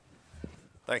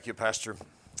Thank you, Pastor.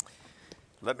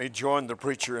 Let me join the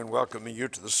preacher in welcoming you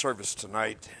to the service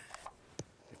tonight.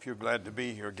 If you're glad to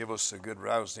be here, give us a good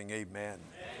rousing amen.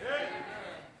 Amen.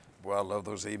 Boy, I love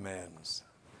those amens.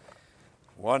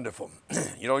 Wonderful.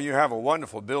 You know, you have a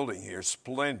wonderful building here,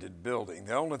 splendid building.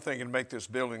 The only thing that can make this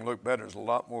building look better is a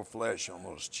lot more flesh on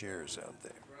those chairs out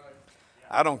there.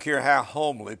 I don't care how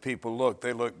homely people look,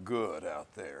 they look good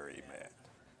out there. Amen.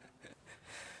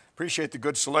 Appreciate the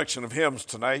good selection of hymns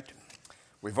tonight.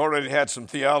 We've already had some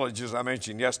theology, as I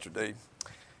mentioned yesterday.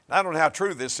 I don't know how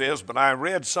true this is, but I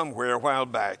read somewhere a while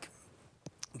back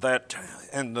that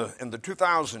in the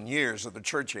 2,000 years of the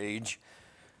church age,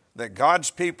 that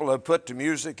God's people have put to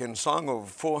music and sung over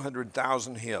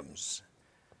 400,000 hymns.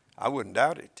 I wouldn't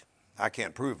doubt it. I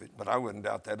can't prove it, but I wouldn't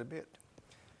doubt that a bit.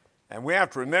 And we have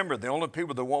to remember the only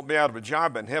people that won't be out of a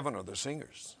job in heaven are the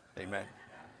singers. Amen.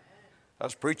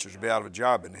 Us preachers will be out of a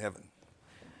job in heaven.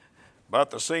 But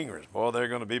the singers, boy, they're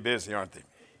going to be busy, aren't they?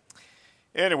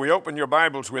 Anyway, open your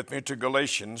Bibles with me to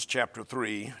Galatians chapter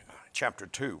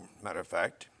 2, matter of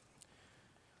fact.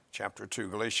 Chapter 2,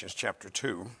 Galatians chapter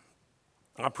 2.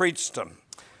 I preached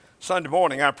Sunday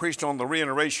morning, I preached on the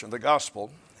reiteration of the gospel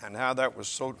and how that was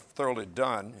so thoroughly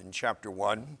done in chapter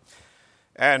 1.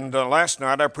 And last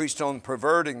night I preached on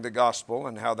perverting the gospel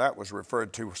and how that was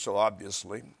referred to so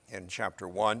obviously in chapter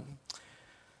 1.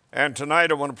 And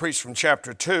tonight I want to preach from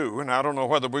chapter 2, and I don't know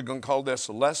whether we're going to call this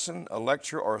a lesson, a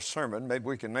lecture, or a sermon. Maybe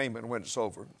we can name it when it's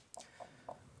over.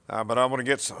 But I want to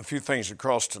get a few things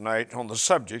across tonight on the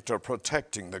subject of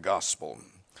protecting the gospel.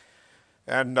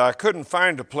 And I couldn't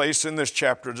find a place in this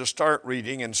chapter to start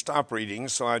reading and stop reading,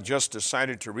 so I just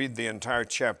decided to read the entire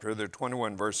chapter. There are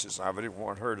 21 verses of it. I didn't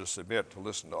want her to submit to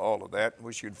listen to all of that. I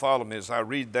wish you'd follow me as I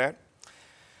read that.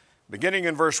 Beginning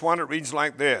in verse 1, it reads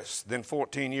like this. Then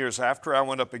 14 years after, I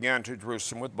went up again to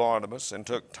Jerusalem with Barnabas and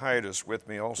took Titus with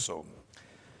me also.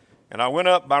 And I went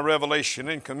up by revelation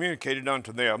and communicated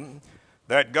unto them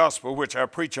that gospel which I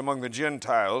preach among the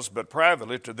Gentiles, but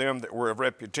privately to them that were of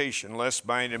reputation, lest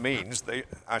by any means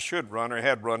I should run or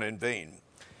had run in vain.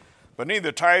 But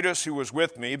neither Titus, who was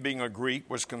with me, being a Greek,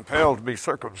 was compelled to be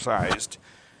circumcised,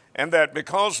 and that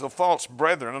because the false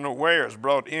brethren unawares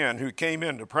brought in, who came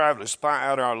in to privately spy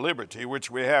out our liberty,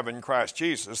 which we have in Christ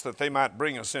Jesus, that they might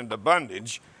bring us into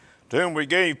bondage, to whom we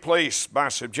gave place by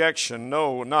subjection,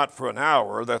 no, not for an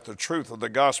hour, that the truth of the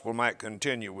gospel might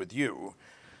continue with you.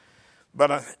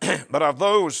 But of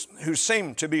those who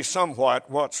seemed to be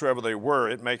somewhat whatsoever they were,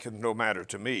 it maketh no matter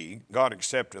to me. God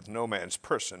accepteth no man's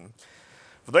person.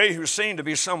 For they who seemed to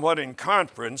be somewhat in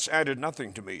conference added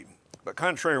nothing to me. But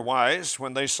contrariwise,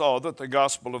 when they saw that the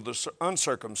gospel of the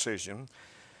uncircumcision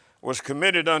was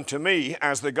committed unto me,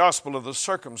 as the gospel of the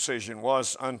circumcision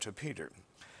was unto Peter.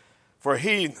 For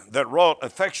he that wrought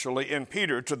effectually in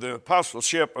Peter to the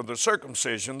apostleship of the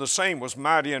circumcision, the same was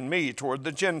mighty in me toward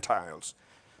the Gentiles.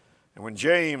 And when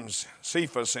James,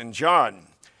 Cephas, and John,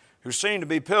 who seemed to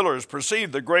be pillars,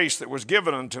 perceived the grace that was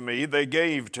given unto me, they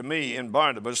gave to me and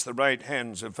Barnabas the right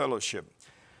hands of fellowship,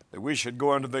 that we should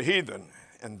go unto the heathen,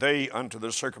 and they unto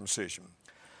the circumcision.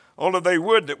 Only they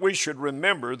would that we should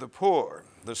remember the poor,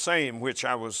 the same which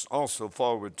I was also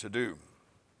forward to do.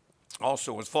 But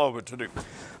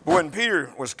when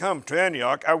Peter was come to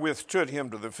Antioch, I withstood him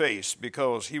to the face,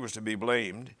 because he was to be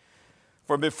blamed.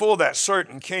 For before that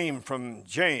certain came from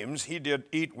James, he did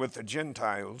eat with the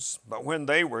Gentiles. But when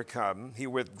they were come, he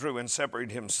withdrew and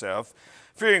separated himself,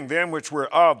 fearing them which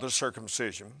were of the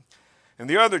circumcision. And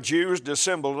the other Jews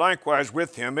dissembled likewise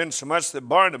with him, insomuch that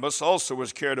Barnabas also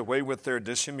was carried away with their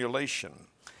dissimulation.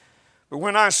 But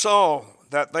when I saw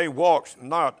that they walked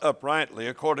not uprightly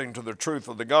according to the truth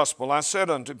of the gospel, I said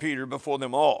unto Peter before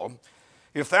them all,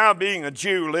 If thou, being a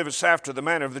Jew, livest after the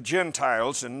manner of the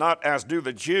Gentiles, and not as do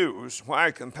the Jews,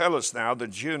 why compellest thou the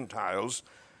Gentiles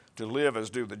to live as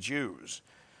do the Jews?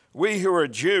 We who are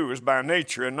Jews by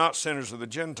nature and not sinners of the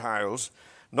Gentiles,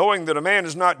 knowing that a man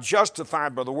is not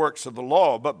justified by the works of the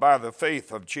law, but by the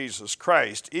faith of Jesus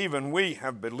Christ, even we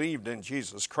have believed in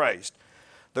Jesus Christ,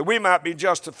 that we might be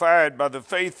justified by the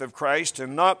faith of Christ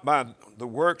and not by the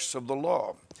works of the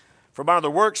law. For by the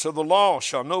works of the law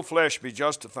shall no flesh be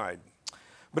justified.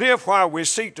 But if while we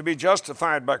seek to be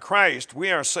justified by Christ,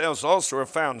 we ourselves also are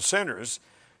found sinners,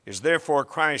 is therefore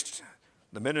Christ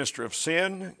the minister of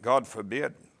sin? God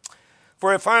forbid.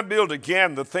 For if I build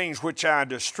again the things which I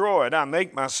destroyed, I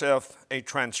make myself a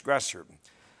transgressor.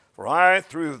 For I,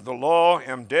 through the law,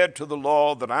 am dead to the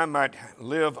law, that I might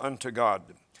live unto God.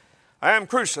 I am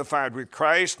crucified with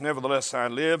Christ, nevertheless I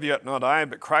live, yet not I,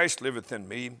 but Christ liveth in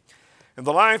me. And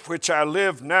the life which I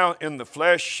live now in the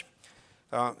flesh,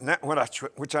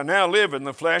 which I now live in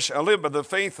the flesh, I live by the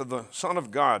faith of the Son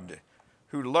of God,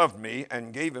 who loved me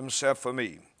and gave himself for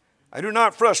me. I do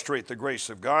not frustrate the grace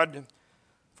of God,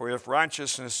 for if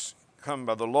righteousness come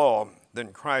by the law,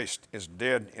 then Christ is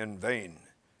dead in vain.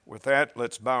 With that,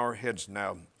 let's bow our heads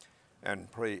now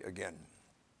and pray again.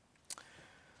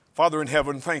 Father in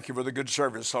heaven, thank you for the good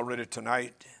service already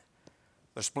tonight,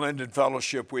 the splendid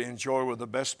fellowship we enjoy with the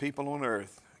best people on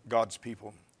earth, God's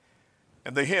people,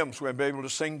 and the hymns we've been able to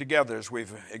sing together as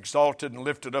we've exalted and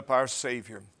lifted up our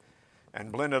Savior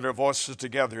and blended our voices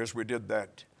together as we did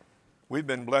that. We've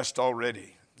been blessed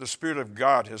already. The Spirit of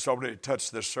God has already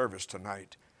touched this service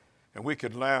tonight, and we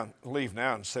could leave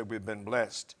now and say we've been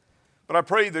blessed. But I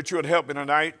pray that you would help me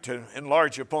tonight to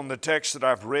enlarge upon the text that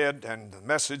I've read and the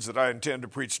message that I intend to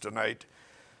preach tonight.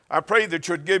 I pray that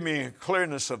you would give me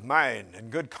clearness of mind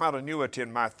and good continuity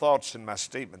in my thoughts and my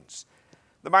statements,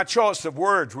 that my choice of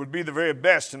words would be the very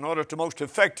best in order to most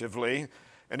effectively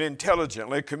and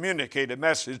intelligently communicate a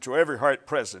message to every heart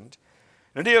present.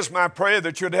 And it is my prayer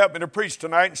that you'd help me to preach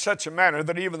tonight in such a manner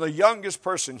that even the youngest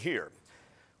person here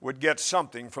would get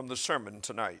something from the sermon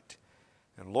tonight.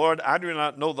 And Lord, I do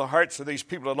not know the hearts of these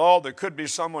people at all. There could be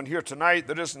someone here tonight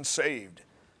that isn't saved.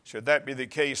 Should that be the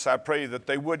case, I pray that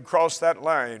they would cross that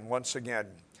line once again.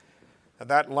 And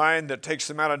that line that takes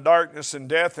them out of darkness and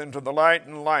death into the light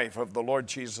and life of the Lord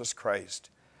Jesus Christ.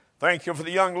 Thank you for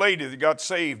the young lady that got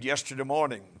saved yesterday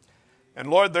morning. And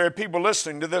Lord, there are people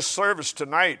listening to this service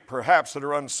tonight, perhaps that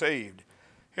are unsaved.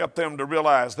 Help them to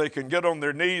realize they can get on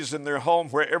their knees in their home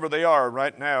wherever they are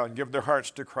right now and give their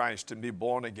hearts to Christ and be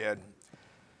born again.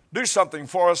 Do something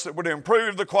for us that would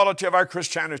improve the quality of our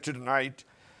Christianity tonight.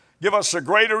 Give us a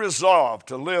greater resolve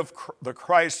to live the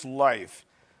Christ life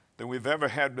than we've ever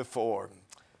had before.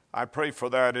 I pray for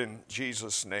that in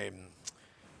Jesus' name.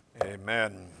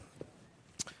 Amen.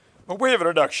 By way of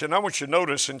introduction, I want you to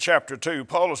notice in chapter 2,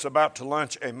 Paul is about to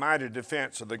launch a mighty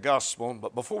defense of the gospel.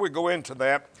 But before we go into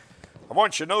that, I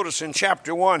want you to notice in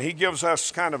chapter 1, he gives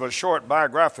us kind of a short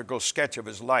biographical sketch of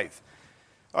his life.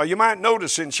 You might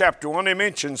notice in chapter 1, he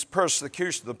mentions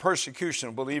persecution, the persecution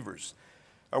of believers.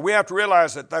 We have to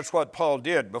realize that that's what Paul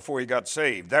did before he got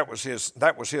saved. That was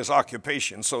his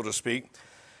occupation, so to speak.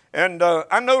 And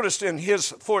I noticed in his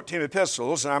 14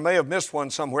 epistles, and I may have missed one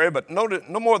somewhere, but no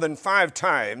more than 5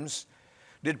 times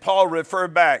did Paul refer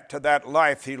back to that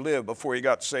life he lived before he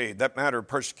got saved, that matter of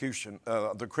persecution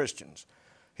of the Christians.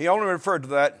 He only referred to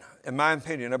that, in my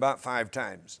opinion, about 5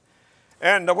 times.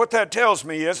 And what that tells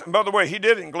me is, and by the way, he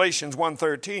did in Galatians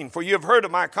 1:13, for you have heard of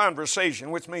my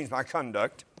conversation, which means my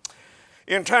conduct,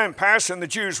 in time past in the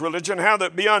Jews' religion, how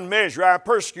that beyond measure I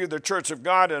persecuted the church of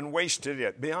God and wasted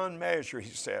it. Beyond measure,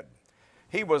 he said.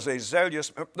 He was he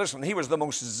was the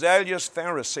most zealous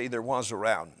Pharisee there was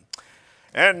around.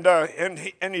 And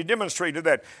he demonstrated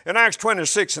that. In Acts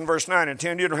 26 and verse 9 and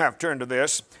 10, you don't have to turn to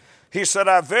this. He said,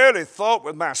 I verily thought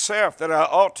with myself that I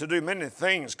ought to do many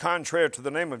things contrary to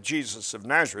the name of Jesus of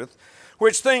Nazareth,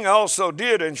 which thing I also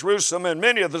did in Jerusalem, and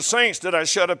many of the saints did I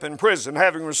shut up in prison,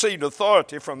 having received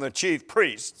authority from the chief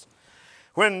priests.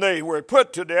 When they were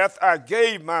put to death, I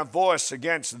gave my voice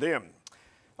against them.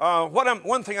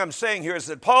 One thing I'm saying here is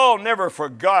that Paul never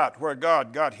forgot where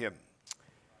God got him,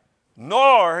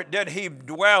 nor did he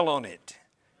dwell on it.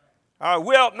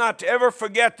 We ought not to ever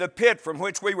forget the pit from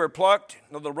which we were plucked,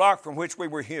 nor the rock from which we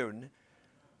were hewn,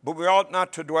 but we ought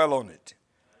not to dwell on it.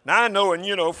 Now I know, and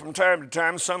you know, from time to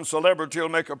time, some celebrity will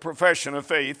make a profession of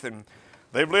faith, and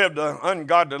they've lived an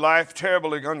ungodly life,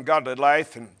 terribly ungodly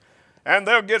life, and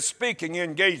they'll get speaking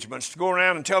engagements to go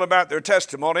around and tell about their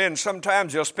testimony, and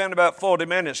sometimes they'll spend about 40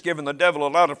 minutes giving the devil a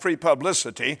lot of free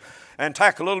publicity and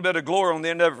tack a little bit of glory on the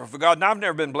end of it for God, and I've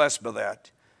never been blessed by that.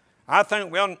 I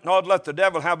think we ought to let the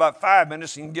devil have about 5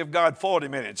 minutes and give God 40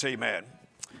 minutes, amen.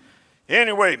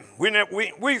 Anyway,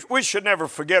 we should never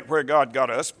forget where God got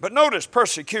us. But notice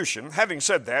persecution. Having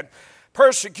said that,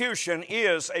 persecution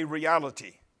is a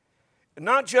reality.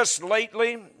 Not just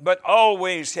lately, but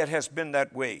always it has been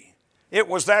that way. It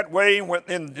was that way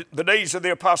in the days of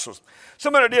the apostles.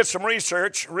 Somebody did some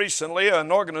research recently,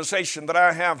 an organization that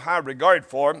I have high regard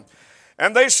for,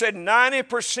 and they said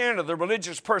 90% of the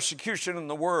religious persecution in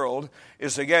the world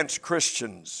is against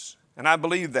Christians. And I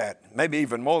believe that, maybe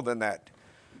even more than that.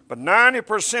 But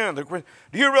 90% of the...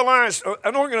 Do you realize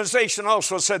an organization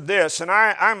also said this, and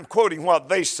I'm quoting what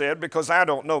they said because I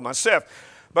don't know myself,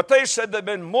 but they said there have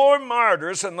been more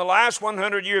martyrs in the last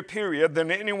 100-year period than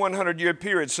any 100-year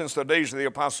period since the days of the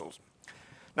apostles.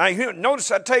 Now, notice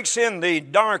that takes in the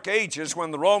dark ages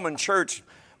when the Roman church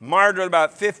martyred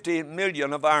about 50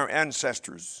 million of our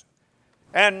ancestors.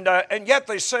 And yet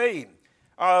they say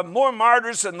more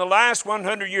martyrs in the last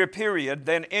 100-year period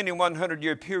than any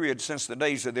 100-year period since the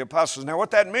days of the apostles. Now,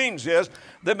 what that means is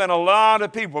there have been a lot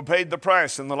of people paid the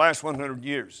price in the last 100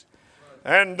 years.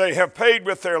 And they have paid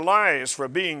with their lives for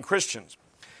being Christians.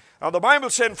 The Bible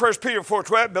said in 1 Peter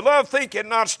 4:12, Beloved, think it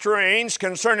not strange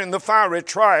concerning the fiery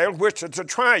trial which is to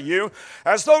try you,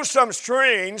 as though some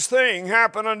strange thing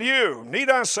happened unto you.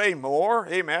 Need I say more?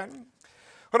 Amen.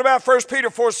 What about 1 Peter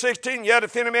 4:16? Yet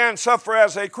if any man suffer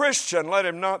as a Christian, let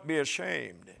him not be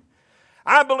ashamed.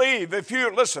 I believe if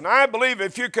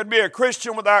you could be a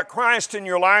Christian without Christ in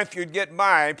your life, you'd get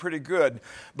by pretty good.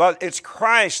 But it's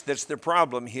Christ that's the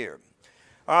problem here.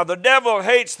 The devil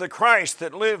hates the Christ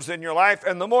that lives in your life,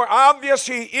 and the more obvious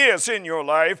he is in your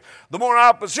life, the more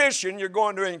opposition you're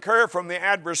going to incur from the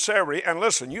adversary. And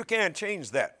listen, you can't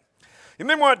change that. You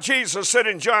remember what Jesus said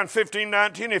in John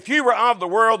 15:19? If you were of the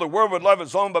world would love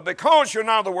its own, but because you're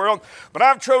not of the world, but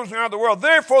I've chosen you out of the world,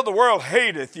 therefore the world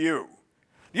hateth you.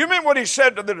 You remember what he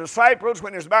said to the disciples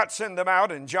when he was about to send them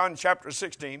out in John chapter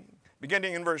 16?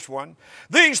 Beginning in verse 1.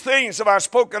 These things have I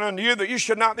spoken unto you, that you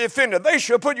should not be offended. They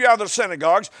shall put you out of the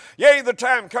synagogues. Yea, the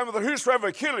time cometh that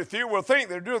whosoever killeth you will think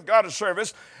they doeth God a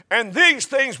service. And these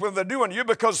things will they do unto you,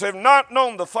 because they have not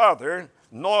known the Father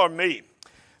nor me.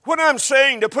 What I'm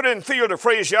saying, to put in field of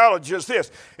phraseology, is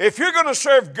this. If you're going to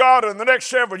serve God in the next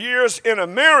several years in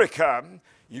America,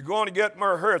 you're going to get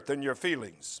more hurt than your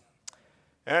feelings.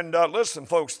 And listen,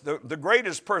 folks, the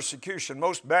greatest persecution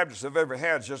most Baptists have ever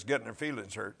had is just getting their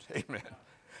feelings hurt. Amen.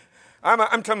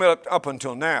 I'm talking about up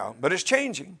until now, but it's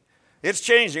changing. It's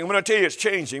changing. I'm going to tell you it's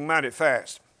changing mighty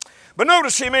fast. But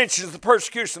notice he mentions the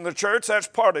persecution of the church. That's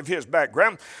part of his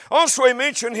background. Also, he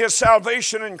mentioned his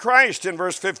salvation in Christ in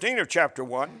verse 15 of chapter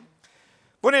 1.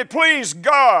 When it pleased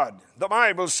God, the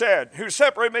Bible said, who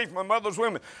separated me from my mother's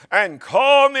womb and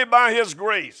called me by his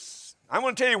grace. I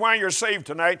want to tell you why you're saved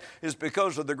tonight is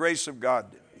because of the grace of God.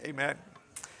 Amen.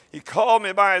 He called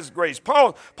me by his grace.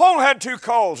 Paul had two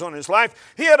calls on his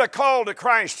life. He had a call to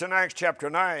Christ in Acts chapter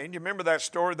 9. You remember that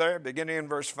story there, beginning in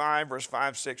verse 5,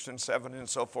 6, and 7, and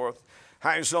so forth.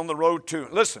 How he was on the road to,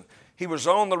 listen, he was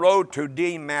on the road to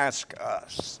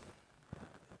Damascus.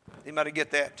 Anybody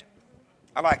get that?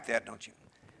 I like that, don't you?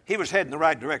 He was heading the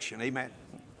right direction. Amen.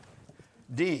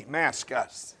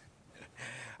 Damascus.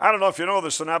 I don't know if you know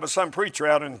this or not, but some preacher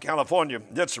out in California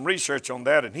did some research on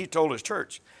that, and he told his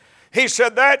church. He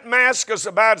said that mask is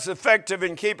about as effective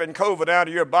in keeping COVID out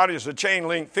of your body as a chain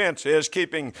link fence is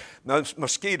keeping the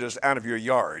mosquitoes out of your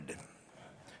yard.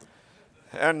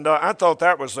 And I thought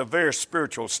that was a very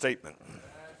spiritual statement.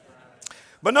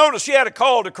 But notice he had a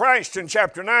call to Christ in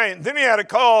chapter 9. Then he had a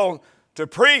call to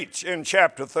preach in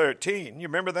chapter 13. You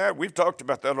remember that? We've talked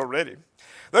about that already.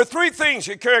 There are three things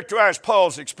that characterize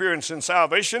Paul's experience in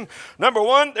salvation. Number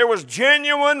one, there was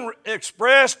genuine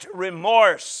expressed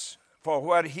remorse for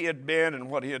what he had been and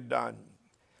what he had done.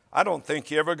 I don't think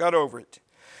he ever got over it.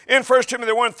 In 1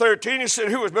 Timothy 1:13, he said,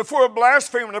 who was before a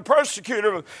blasphemer and a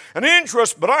persecutor and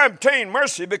injurious, but I obtained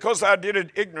mercy because I did it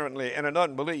ignorantly and in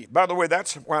unbelief. By the way,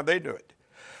 that's why they do it.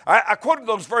 I quoted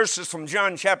those verses from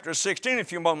John chapter 16 a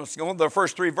few moments ago, the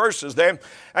first three verses there.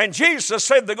 And Jesus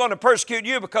said they're going to persecute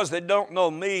you because they don't know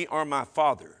me or my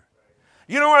Father.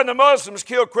 You know why the Muslims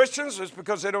kill Christians? It's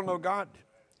because they don't know God.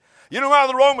 You know why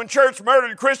the Roman church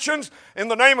murdered Christians in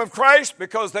the name of Christ?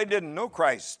 Because they didn't know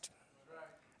Christ.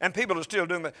 And people are still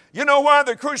doing that. You know why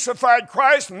they crucified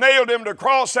Christ, nailed him to a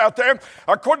cross out there?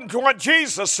 According to what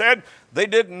Jesus said, they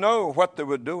didn't know what they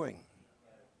were doing.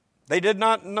 They did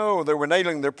not know they were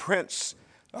nailing the Prince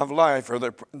of Life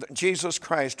or Jesus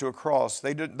Christ to a cross.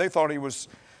 They thought he was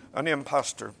an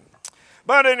impostor.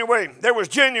 But anyway, there was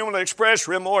genuinely expressed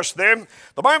remorse there.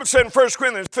 The Bible said in 1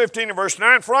 Corinthians 15 and verse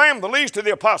 9, for I am the least of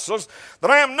the apostles,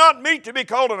 that I am not meet to be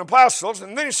called an apostle.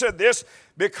 And then he said this,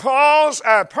 because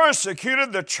I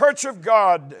persecuted the church of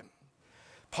God.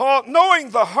 Paul, knowing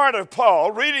the heart of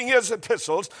Paul, reading his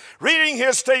epistles, reading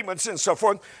his statements and so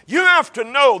forth, you have to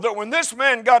know that when this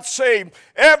man got saved,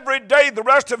 every day the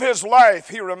rest of his life,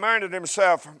 he reminded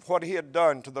himself of what he had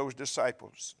done to those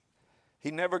disciples. He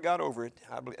never got over it.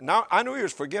 Now, I knew he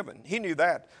was forgiven. He knew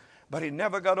that. But he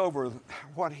never got over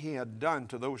what he had done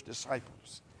to those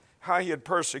disciples, how he had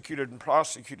persecuted and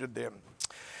prosecuted them.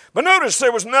 But notice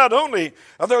there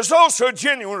was also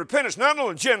genuine repentance, not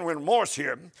only genuine remorse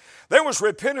here. There was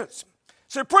repentance.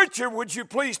 So, preacher, would you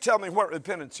please tell me what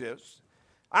repentance is?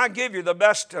 I'll give you the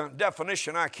best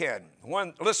definition I can.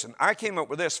 Listen, I came up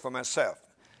with this for myself.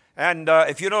 And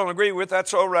if you don't agree with it,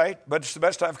 that's all right, but it's the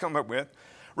best I've come up with.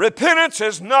 Repentance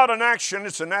is not an action,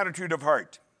 it's an attitude of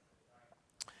heart.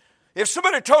 If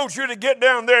somebody told you to get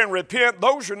down there and repent,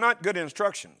 those are not good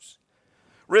instructions.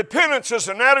 repentance is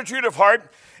an attitude of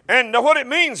heart. And what it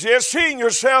means is seeing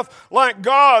yourself like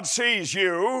God sees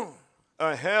you,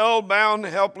 a hell-bound,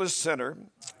 helpless sinner.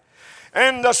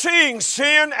 And seeing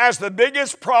sin as the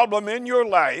biggest problem in your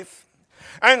life.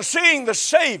 And seeing the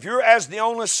Savior as the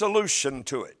only solution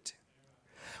to it.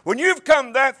 When you've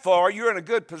come that far, you're in a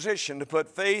good position to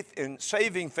put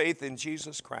saving faith in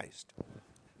Jesus Christ.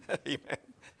 Amen.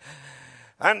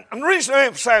 And the reason I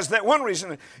emphasize that, one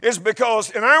reason, is because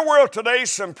in our world today,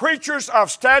 some preachers of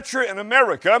stature in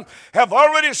America have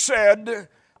already said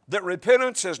that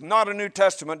repentance is not a New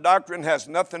Testament doctrine, has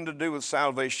nothing to do with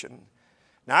salvation.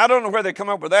 Now, I don't know where they come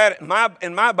up with that.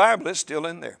 In my Bible, it's still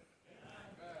in there.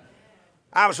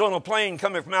 I was on a plane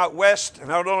coming from out west,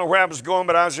 and I don't know where I was going,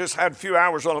 but I just had a few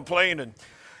hours on a plane, and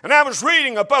I was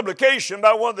reading a publication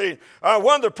about one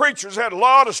of the preachers who had a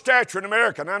lot of stature in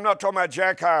America. And I'm not talking about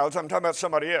Jack Hyles, I'm talking about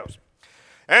somebody else.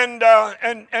 And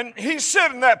he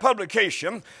said in that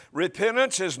publication,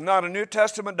 repentance is not a New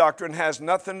Testament doctrine, has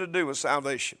nothing to do with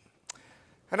salvation.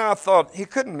 And I thought, he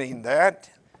couldn't mean that.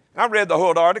 I read the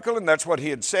whole article, and that's what he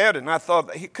had said, and I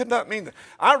thought he could not mean that.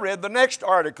 I read the next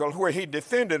article where he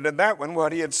defended in that one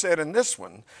what he had said in this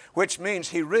one, which means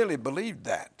he really believed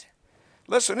that.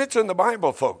 Listen, it's in the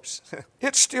Bible, folks.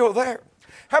 It's still there.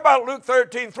 How about Luke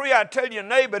 13:3? I tell you,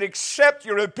 nay, but except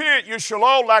you repent, you shall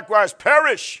all likewise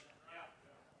perish.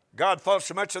 God thought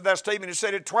so much of that statement, he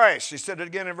said it twice. He said it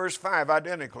again in verse 5,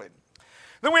 identically.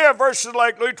 Then we have verses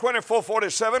like Luke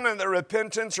 24:47, and the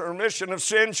repentance or remission of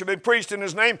sin shall be preached in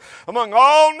his name among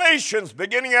all nations,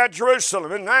 beginning at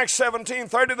Jerusalem. In Acts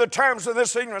 17:30, the times of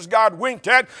this ignorance God winked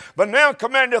at, but now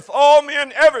commandeth all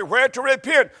men everywhere to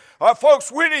repent.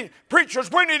 Folks,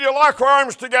 preachers, we need to lock our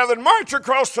arms together and march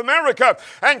across America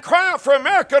and cry out for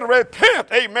America to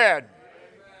repent. Amen.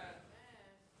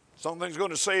 Something's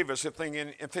going to save us if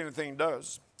anything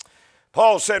does.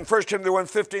 Paul said in 1 Timothy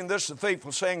 1:15, this is the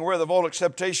faithful saying, worthy of all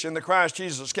acceptation, that Christ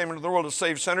Jesus came into the world to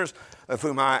save sinners, of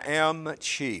whom I am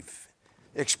chief.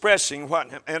 Expressing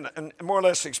and more or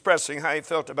less expressing how he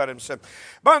felt about himself.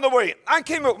 By the way, I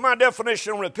came up with my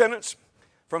definition of repentance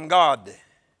from God.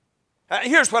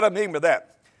 Here's what I mean by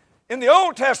that. In the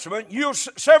Old Testament,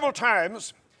 several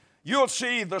times, you'll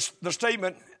see the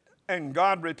statement, and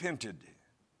God repented,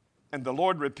 and the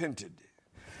Lord repented.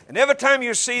 And every time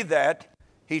you see that,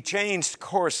 he changed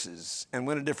courses and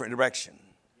went a different direction.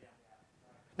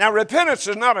 Now, repentance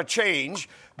is not a change,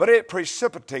 but it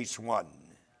precipitates one.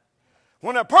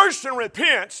 When a person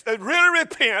repents, they really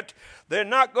repent, they're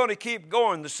not going to keep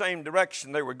going the same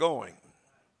direction they were going.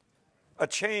 A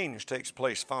change takes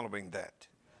place following that.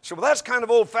 So that's kind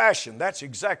of old-fashioned. That's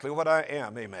exactly what I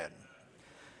am, amen.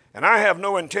 And I have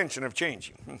no intention of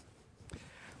changing.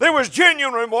 There was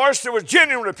genuine remorse, there was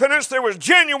genuine repentance, there was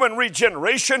genuine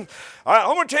regeneration. I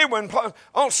want to tell you, when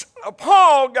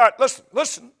Paul got,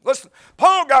 listen,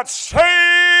 Paul got saved.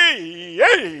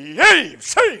 I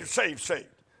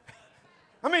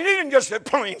mean, he didn't just get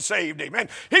plain saved, amen.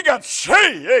 He got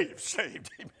saved,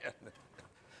 amen.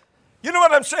 You know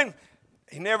what I'm saying?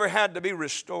 He never had to be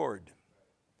restored.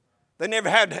 They never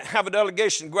had to have a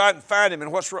delegation go out and find him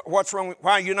and what's wrong,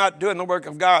 why are you not doing the work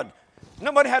of God?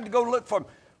 Nobody had to go look for him.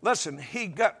 Listen,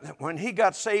 when he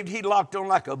got saved, he locked on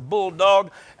like a bulldog,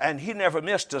 and he never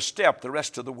missed a step the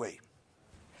rest of the way.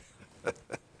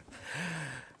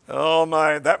 Oh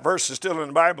my, that verse is still in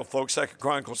the Bible, folks, 2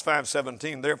 Chronicles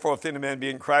 5:17. Therefore, if any man be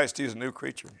in Christ, he is a new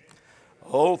creature.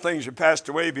 Old things are passed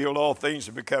away, behold, all things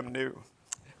have become new.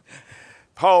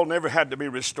 Paul never had to be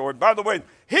restored. By the way,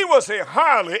 he was a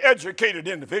highly educated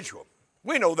individual.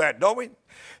 We know that, don't we?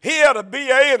 He had a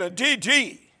BA and a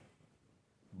DD.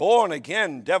 Born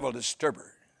again devil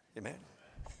disturber. Amen.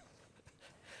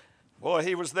 Boy,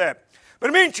 he was that. But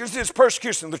he mentions his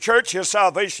persecution of the church, his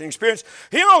salvation experience.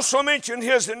 He also mentioned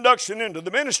his induction into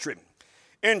the ministry.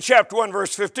 In chapter 1,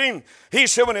 verse 15, he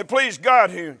said, when it pleased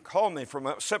God who called me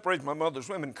separated my mother's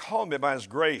womb, called me by his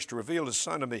grace to reveal his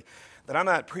son to me, that I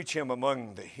might preach him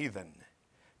among the heathen.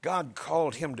 God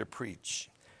called him to preach.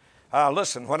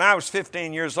 Listen, when I was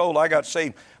 15 years old, I got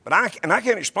saved. I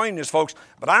can't explain this, folks,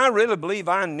 but I really believe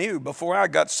I knew before I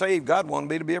got saved, God wanted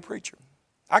me to be a preacher.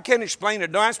 I can't explain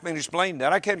it. Don't ask me to explain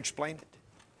that. I can't explain it.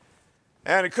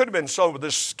 And it could have been so with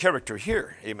this character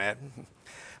here. Amen.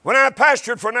 When I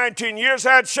pastored for 19 years,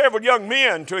 I had several young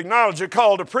men to acknowledge the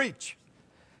call to preach.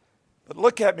 But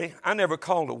look at me. I never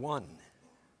called a one.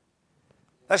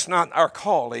 That's not our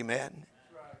call. Amen.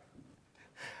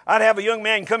 I'd have a young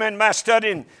man come in my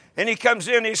study, and he comes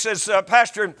in, he says,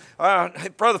 Pastor,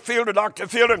 Brother Fielder, Dr.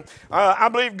 Fielder, I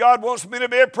believe God wants me to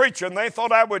be a preacher. And they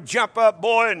thought I would jump up,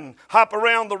 boy, and hop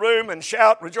around the room and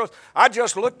shout, rejoice. I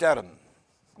just looked at him.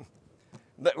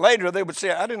 later they would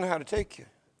say, I didn't know how to take you.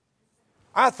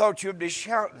 I thought you'd be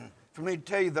shouting for me to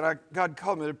tell you that God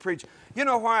called me to preach. You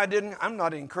know why I didn't? I'm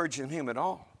not encouraging him at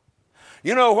all.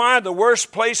 You know why? The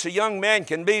worst place a young man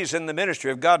can be is in the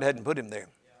ministry if God hadn't put him there.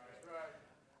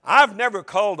 I've never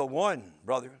called a one,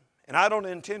 brother, and I don't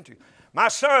intend to. My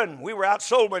son, we were out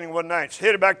soul winning one night,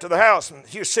 headed back to the house, and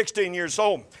he was 16 years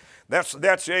old. That's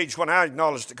the age when I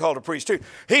acknowledged the call to preach too.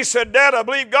 He said, Dad, I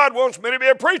believe God wants me to be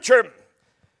a preacher.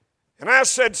 And I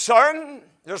said, son,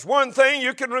 there's one thing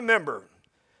you can remember.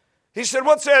 He said,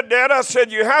 what's that, Dad? I said,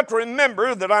 you have to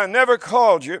remember that I never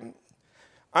called you.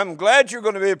 I'm glad you're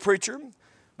going to be a preacher,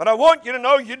 but I want you to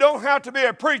know you don't have to be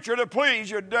a preacher to please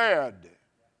your dad.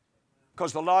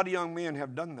 Because a lot of young men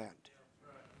have done that.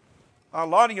 A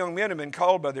lot of young men have been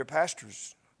called by their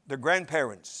pastors, their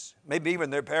grandparents, maybe even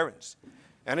their parents.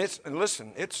 And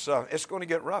listen, it's going to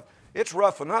get rough. It's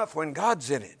rough enough when God's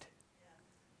in it.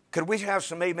 Could we have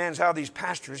some amens out of these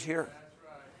pastors here?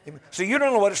 So you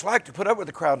don't know what it's like to put up with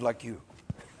a crowd like you.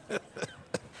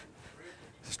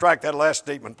 Strike that last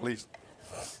statement, please.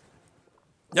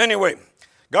 Anyway,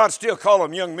 God's still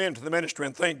calling young men to the ministry,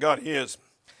 and thank God he is.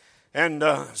 And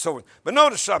but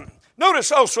notice something.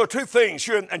 Notice also two things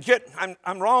here, and yet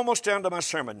I'm almost down to my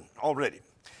sermon already.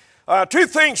 Two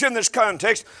things in this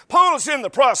context. Paul is in the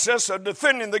process of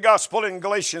defending the gospel in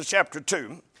Galatians chapter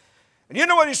 2. And you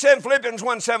know what he said in Philippians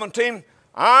 1:17?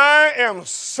 I am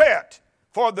set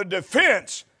for the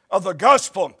defense of the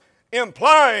gospel,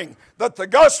 implying that the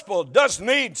gospel does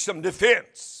need some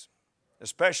defense,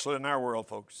 especially in our world,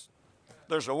 folks.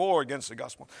 There's a war against the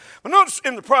gospel. But notice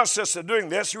in the process of doing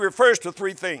this, he refers to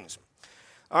three things.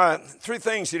 Three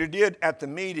things that he did at the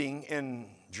meeting in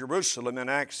Jerusalem in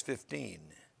Acts 15.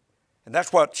 And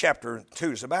that's what chapter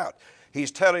 2 is about.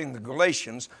 He's telling the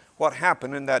Galatians what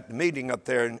happened in that meeting up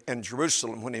there in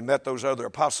Jerusalem when he met those other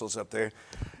apostles up there.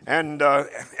 And there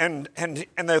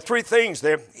are three things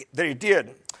there that he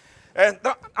did. And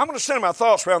I'm going to center my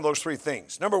thoughts around those three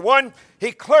things. Number one,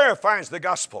 he clarifies the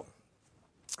gospel.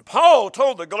 Paul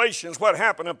told the Galatians what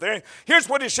happened up there. Here's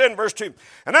what he said in verse 2.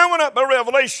 And I went up by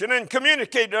revelation and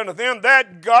communicated unto them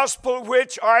that gospel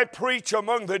which I preach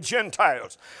among the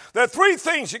Gentiles. There are three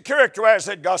things that characterize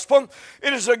that gospel.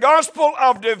 It is a gospel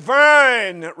of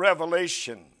divine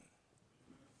revelation.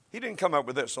 He didn't come up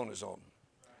with this on his own.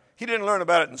 He didn't learn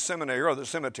about it in seminary or the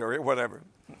cemetery or whatever.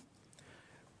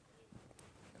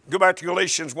 Go back to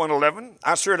Galatians 1:11.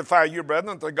 I certify you,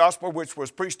 brethren, that the gospel which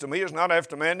was preached to me is not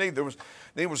after man, neither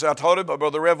was I taught it, but by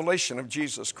the revelation of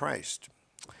Jesus Christ.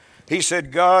 He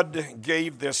said, God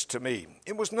gave this to me.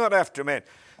 It was not after man.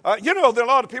 There are a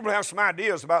lot of people who have some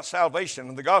ideas about salvation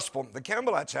and the gospel. The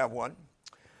Campbellites have one.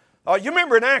 You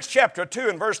remember in Acts chapter 2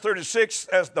 and verse 36,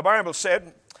 as the Bible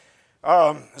said,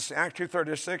 Acts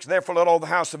 2:36, therefore let all the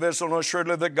house of Israel know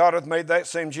assuredly that God hath made that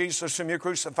same Jesus whom you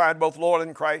crucified, both Lord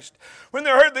and Christ. When they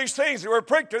heard these things, they were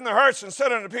pricked in their hearts and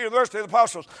said unto Peter the rest of the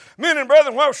apostles, men and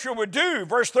brethren, what shall we do?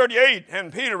 Verse 38,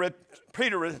 and Peter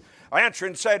answered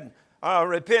and said,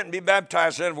 repent and be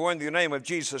baptized everyone in the name of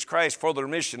Jesus Christ for the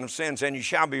remission of sins, and you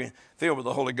shall be filled with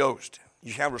the Holy Ghost.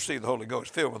 You shall receive the Holy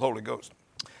Ghost, filled with the Holy Ghost.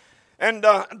 And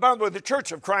by the way, the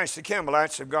Church of Christ, the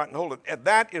Campbellites have gotten hold of it.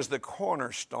 That is the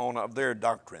cornerstone of their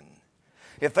doctrine.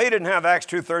 If they didn't have Acts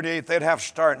 2:38, they'd have to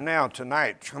start now,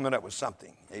 tonight, coming up with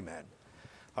something. Amen.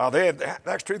 They had the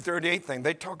Acts 2:38 thing.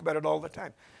 They talk about it all the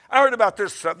time. I heard about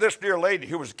this dear lady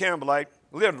who was a Campbellite,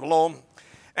 lived alone,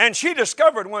 and she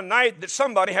discovered one night that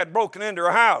somebody had broken into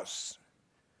her house.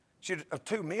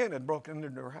 Two men had broken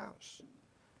into her house.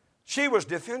 She was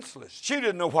defenseless. She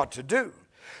didn't know what to do.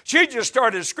 She just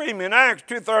started screaming, Acts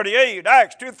 2:38,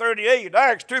 Acts 2:38,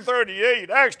 Acts 2:38,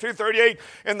 Acts 2:38,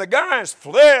 and the guys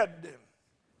fled.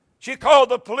 She called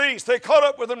the police. They caught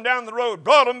up with them down the road,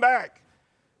 brought them back.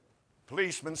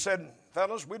 Policeman said,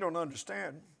 fellas, we don't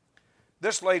understand.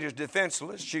 This lady's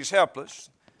defenseless. She's helpless.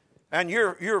 And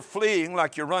you're fleeing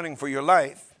like you're running for your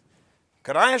life.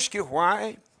 Could I ask you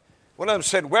why? One of them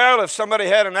said, well, if somebody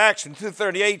had an axe and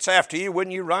 238s after you,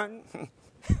 wouldn't you run?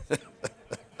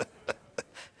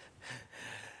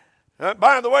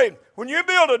 By the way, when you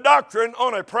build a doctrine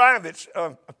on a private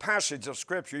passage of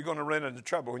Scripture, you're going to run into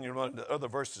trouble when you run into other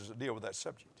verses that deal with that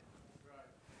subject.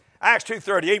 Right. Acts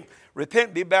 2:38,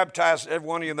 repent, be baptized, every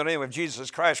one of you in the name of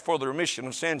Jesus Christ for the remission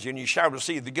of sins, and you shall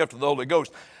receive the gift of the Holy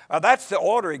Ghost. That's the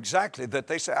order exactly that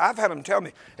they say. I've had them tell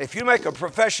me, if you make a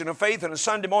profession of faith in a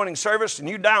Sunday morning service and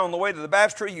you die on the way to the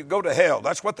baptistry, you go to hell.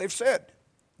 That's what they've said.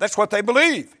 That's what they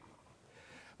believe.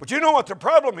 But you know what the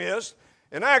problem is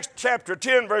In Acts chapter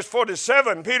 10, verse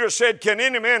 47, Peter said, can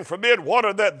any man forbid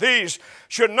water that these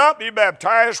should not be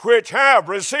baptized, which have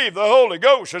received the Holy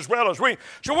Ghost as well as we?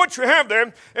 So what you have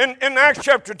there, in Acts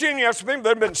chapter 10, you have some people that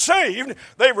have been saved.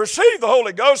 They've received the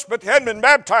Holy Ghost, but they hadn't been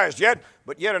baptized yet.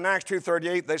 But yet in Acts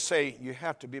 2:38, they say you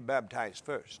have to be baptized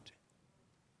first.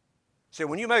 See,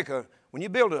 when you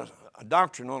build a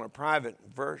doctrine on a private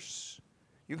verse,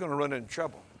 you're going to run into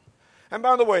trouble. And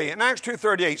by the way, in Acts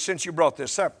 2:38, since you brought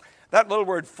this up, that little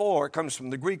word for comes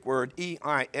from the Greek word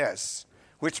eis,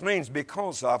 which means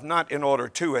because of, not in order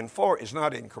to, and for is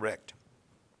not incorrect.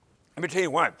 Let me tell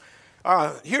you why.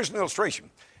 Here's an illustration.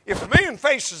 If a man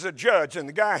faces a judge and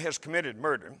the guy has committed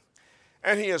murder,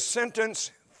 and he is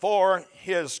sentenced for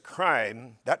his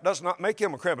crime, that does not make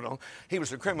him a criminal. He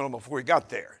was a criminal before he got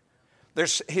there.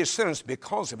 He is sentenced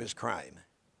because of his crime.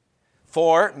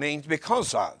 For means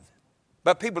because of.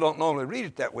 But people don't normally read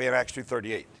it that way in Acts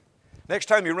 2:38. Next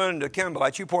time you run into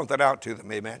Campbellites, you point that out to them,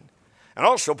 amen. And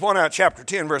also point out chapter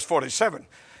 10, verse 47.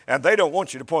 And they don't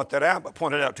want you to point that out, but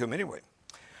point it out to them anyway.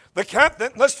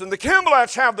 Listen, the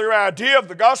Campbellites have their idea of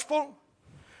the gospel.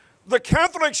 The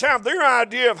Catholics have their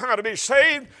idea of how to be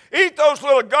saved. Eat those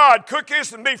little God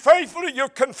cookies and be faithful to your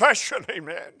confession,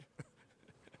 amen.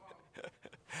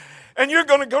 And you're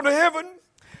going to go to heaven.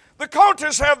 The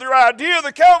cultists have their idea.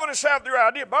 The Calvinists have their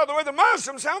idea. By the way, the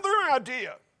Muslims have their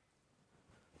idea.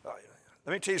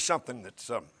 Let me tell you something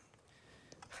that's I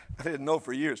didn't know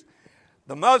for years.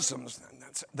 The Muslims,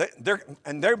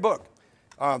 in their book,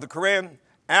 the Quran,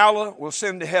 Allah will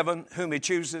send to heaven whom he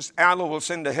chooses. Allah will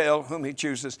send to hell whom he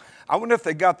chooses. I wonder if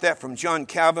they got that from John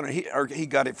Calvin or he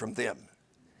got it from them.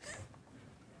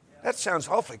 That sounds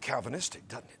awfully Calvinistic,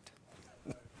 doesn't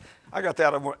it? I got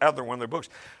that out of one of their books.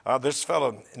 This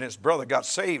fellow and his brother got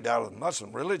saved out of the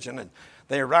Muslim religion, and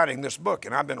they are writing this book,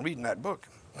 and I've been reading that book.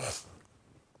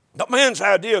 But man's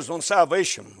ideas on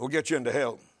salvation will get you into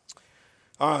hell.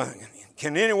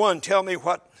 Can anyone tell me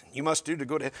what you must do to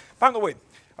go to hell? By the way,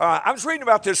 I was reading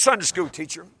about this Sunday school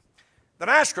teacher that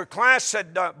asked her class,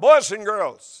 said, boys and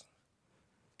girls,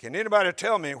 can anybody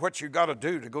tell me what you got to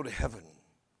do to go to heaven?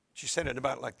 She said it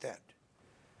about like that.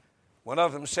 One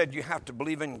of them said, you have to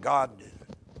believe in God.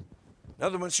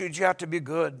 Another one said, you have to be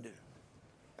good.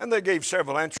 And they gave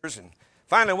several answers, and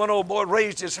finally, one old boy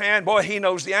raised his hand. Boy, he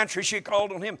knows the answer. She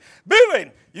called on him.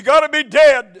 Billy, you got to be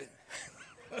dead.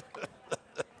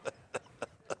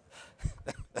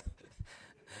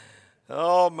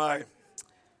 Oh, my.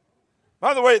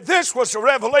 By the way, this was a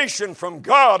revelation from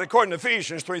God, according to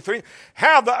Ephesians 3:3.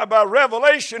 How by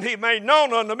revelation he made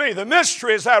known unto me the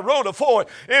mysteries I wrote afore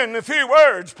in a few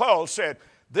words, Paul said.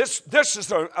 This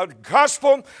is a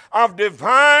gospel of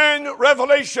divine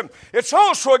revelation. It's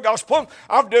also a gospel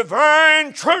of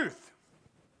divine truth.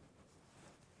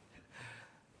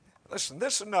 Listen,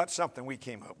 this is not something we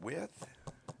came up with.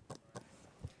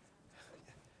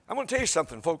 I'm going to tell you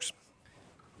something, folks.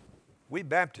 We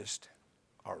Baptists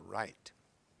are right.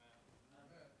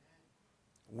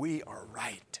 We are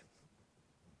right.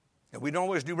 And we don't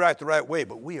always do right the right way,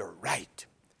 but we are right.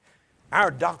 Our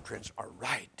doctrines are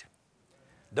right.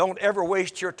 Don't ever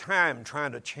waste your time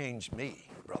trying to change me,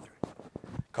 brother,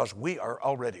 because we are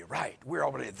already right. We're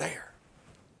already there.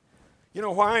 You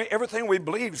know why? Everything we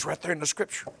believe is right there in the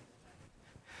Scripture.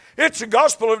 It's the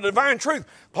gospel of divine truth.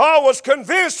 Paul was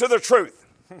convinced of the truth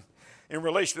in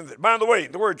relation to that. By the way,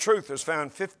 the word truth is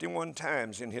found 51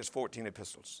 times in his 14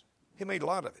 epistles. He made a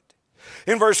lot of it.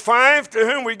 In verse 5, to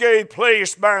whom we gave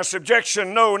place by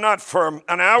subjection, no, not for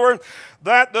an hour,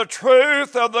 that the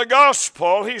truth of the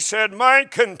gospel, he said,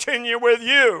 might continue with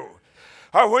you.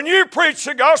 When you preach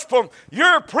the gospel,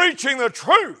 you're preaching the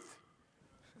truth.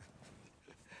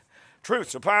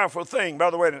 Truth's a powerful thing, by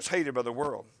the way, and it's hated by the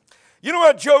world. You know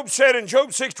what Job said in Job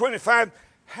 6:25?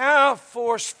 How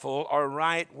forceful are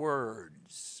right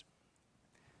words.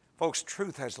 Folks,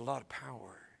 truth has a lot of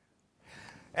power.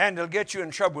 And it'll get you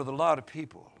in trouble with a lot of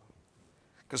people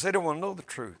because they don't want to know the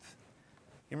truth.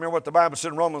 You remember what the Bible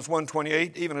said in Romans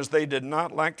 1:28? Even as they did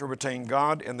not like to retain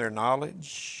God in their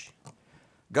knowledge,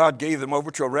 God gave them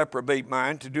over to a reprobate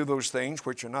mind to do those things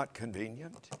which are not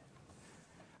convenient.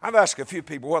 I've asked a few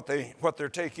people what their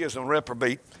take is on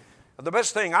reprobate. The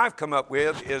best thing I've come up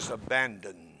with is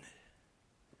abandon.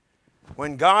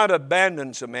 When God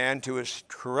abandons a man to his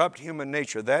corrupt human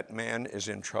nature, that man is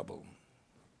in trouble.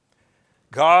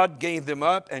 God gave them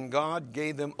up and God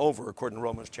gave them over, according to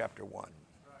Romans chapter 1,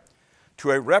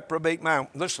 to a reprobate mind.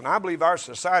 Listen, I believe our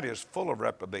society is full of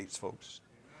reprobates, folks.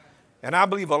 And I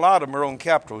believe a lot of them are on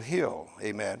Capitol Hill.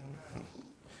 Amen.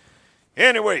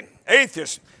 Anyway,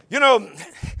 atheists, you know,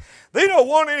 they don't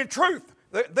want any truth.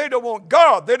 They don't want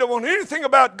God. They don't want anything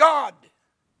about God.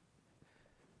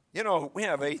 You know, we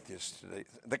have atheists today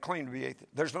that claim to be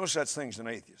atheists. There's no such thing as an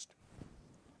atheist.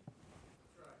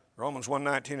 Romans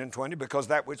 1:19 and 20, because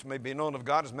that which may be known of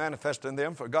God is manifest in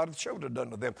them, for God hath showed it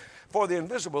unto them. For the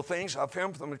invisible things of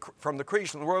him from the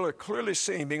creation of the world are clearly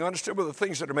seen, being understood with the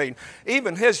things that are made,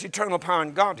 even his eternal power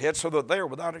and Godhead, so that they are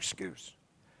without excuse.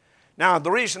 Now, the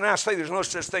reason I say there's no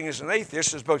such thing as an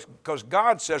atheist is because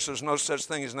God says there's no such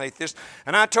thing as an atheist.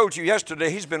 And I told you yesterday,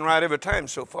 he's been right every time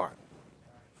so far.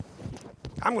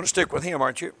 I'm going to stick with him,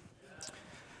 aren't you?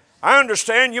 I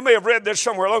understand, you may have read this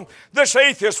somewhere along. This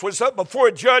atheist was up before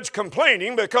a judge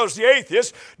complaining because the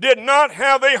atheist did not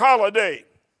have a holiday.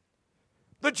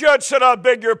 The judge said, I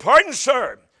beg your pardon,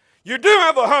 sir. You do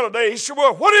have a holiday. He said,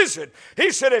 well, what is it?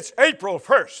 He said, it's April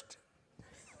 1st.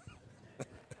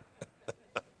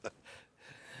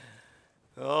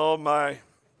 Oh, my.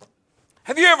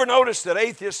 Have you ever noticed that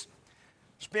atheists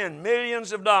spend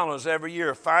millions of dollars every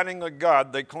year fighting a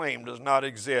God they claim does not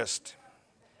exist?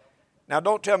 Now,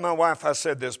 don't tell my wife I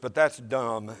said this, but that's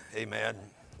dumb. Amen.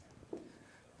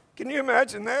 Can you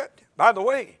imagine that? By the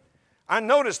way, I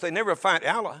noticed they never fight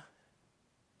Allah.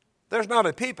 There's not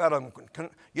a peep out of them.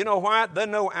 You know why? They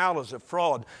know Allah's a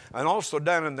fraud. And also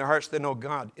down in their hearts, they know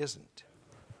God isn't.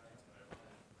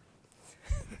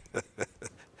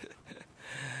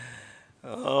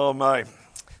 Oh, my.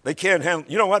 They can't handle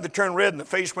it. You know why they turn red in the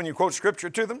face when you quote Scripture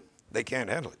to them? They can't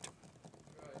handle it.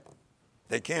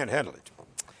 They can't handle it.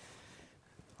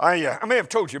 I may have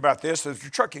told you about this. There's a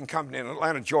trucking company in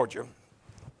Atlanta, Georgia,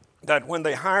 that when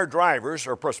they hire drivers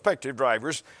or prospective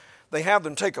drivers, they have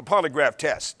them take a polygraph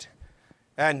test.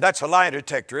 And that's a lie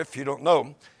detector, if you don't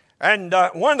know. And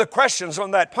one of the questions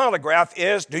on that polygraph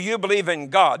is, do you believe in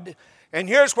God? And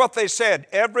here's what they said.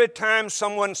 Every time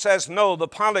someone says no, the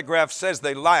polygraph says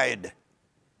they lied.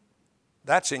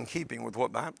 That's in keeping with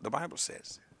what the Bible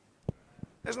says.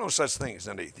 There's no such thing as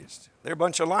an atheist. They're a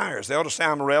bunch of liars. They ought to say,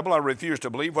 I'm a rebel. I refuse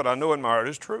to believe what I know in my heart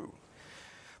is true.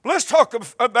 But let's talk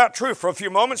about truth for a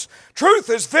few moments. Truth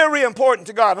is very important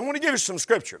to God. I'm going to give you some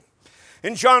scripture.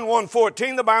 In John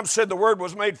 1:14, the Bible said the Word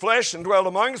was made flesh and dwelt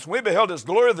among us. We beheld His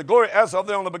glory, the glory as of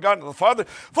the only begotten of the Father,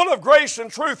 full of grace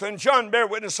and truth. And John bare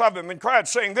witness of Him and cried,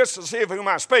 saying, This is He of whom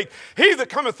I speak. He that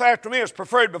cometh after me is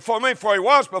preferred before me, for He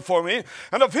was before me.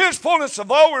 And of His fullness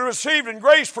of all we received in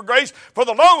grace for grace. For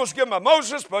the law was given by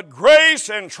Moses, but grace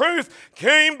and truth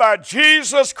came by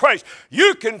Jesus Christ.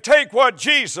 You can take what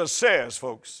Jesus says,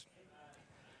 folks.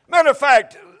 Matter of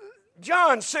fact,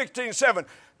 John 16:7.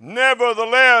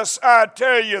 Nevertheless, I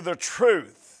tell you the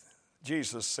truth,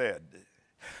 Jesus said.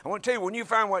 I want to tell you, when you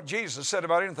find what Jesus said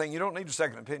about anything, you don't need a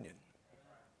second opinion.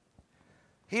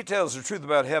 He tells the truth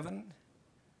about heaven,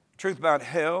 truth about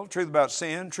hell, truth about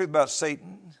sin, truth about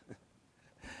Satan.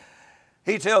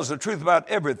 He tells the truth about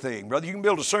everything. Brother, you can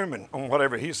build a sermon on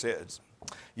whatever he says.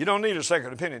 You don't need a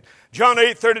second opinion. John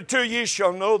 8:32, ye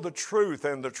shall know the truth,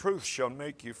 and the truth shall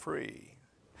make you free.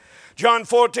 John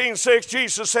 14:6,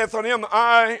 Jesus saith unto him,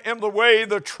 I am the way,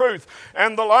 the truth,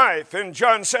 and the life. In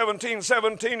John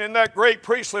 17:17, in that great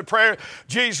priestly prayer,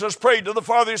 Jesus prayed to the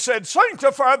Father. He said,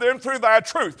 sanctify them through thy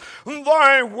truth.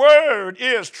 Thy word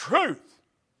is truth.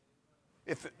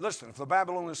 Listen, if the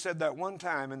Bible only said that one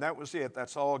time and that was it,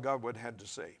 that's all God would have had to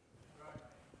say.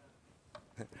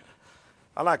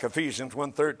 I like Ephesians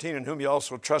 1:13, in whom you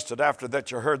also trusted after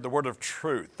that you heard the word of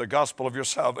truth, the gospel of your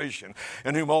salvation,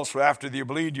 in whom also after you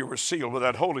believed you were sealed with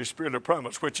that Holy Spirit of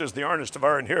promise, which is the earnest of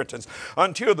our inheritance,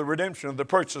 until the redemption of the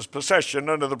purchased possession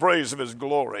unto the praise of His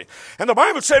glory. And the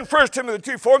Bible said in 1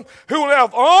 Timothy 2:4, who will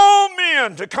have all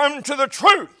men to come to the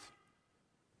truth.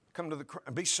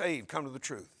 Be saved, come to the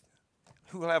truth.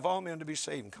 Who will have all men to be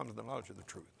saved and come to the knowledge of the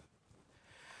truth.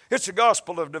 It's a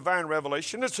gospel of divine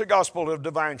revelation. It's a gospel of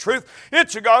divine truth.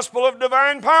 It's a gospel of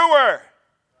divine power.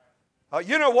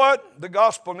 You know what? The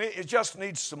gospel, it just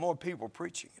needs some more people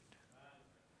preaching it.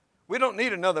 We don't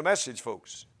need another message,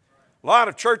 folks. A lot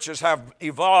of churches have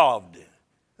evolved.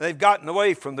 They've gotten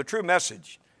away from the true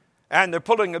message. And they're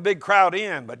pulling a big crowd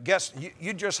in. But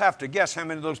you just have to guess how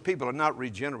many of those people are not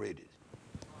regenerated.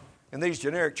 In these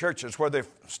generic churches where they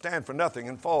stand for nothing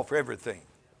and fall for everything.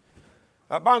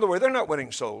 By the way, they're not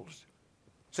winning souls.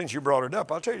 Since you brought it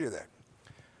up, I'll tell you that.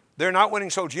 They're not winning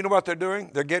souls. You know what they're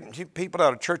doing? They're getting people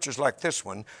out of churches like this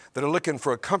one that are looking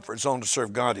for a comfort zone to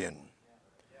serve God in.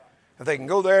 If they can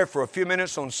go there for a few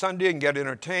minutes on Sunday and get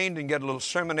entertained and get a little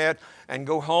sermonette and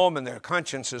go home and their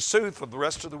conscience is soothed for the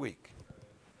rest of the week.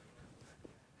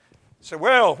 So,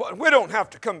 well, we don't have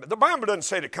to come. The Bible doesn't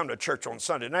say to come to church on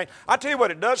Sunday night. I'll tell you what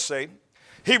it does say.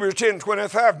 Hebrews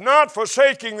 10:25, not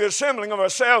forsaking the assembling of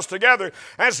ourselves together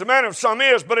as the manner of some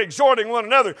is, but exhorting one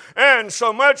another, and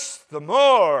so much the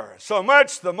more, so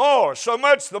much the more, so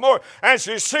much the more, as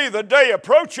you see the day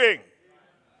approaching.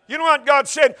 You know what God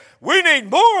said? We need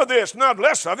more of this, not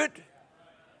less of it.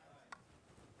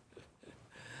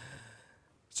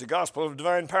 It's the gospel of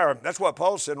divine power. That's what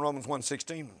Paul said in Romans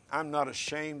 1:16. I'm not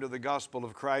ashamed of the gospel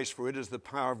of Christ, for it is the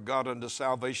power of God unto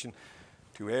salvation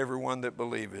to everyone that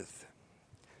believeth.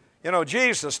 You know,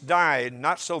 Jesus died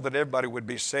not so that everybody would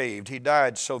be saved. He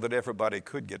died so that everybody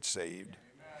could get saved.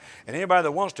 And anybody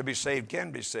that wants to be saved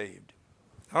can be saved.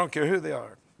 I don't care who they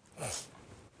are.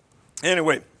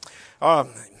 Anyway,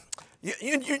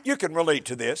 you can relate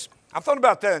to this. I thought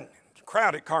about that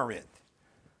crowd at Corinth.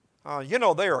 You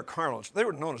know, they are carnal. They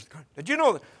were known as. Did you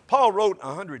know that Paul wrote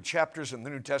 100 chapters in the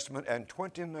New Testament, and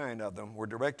 29 of them were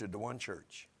directed to one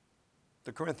church,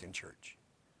 the Corinthian church.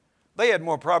 They had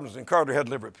more problems than Carter had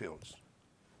liver pills.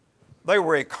 They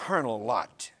were a carnal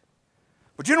lot.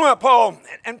 But you know what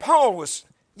Paul was,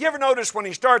 you ever notice when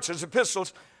he starts his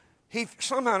epistles, he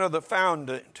somehow or another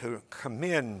found to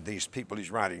commend these people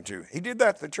he's writing to. He did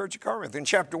that to the church of Corinth. In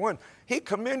chapter 1, he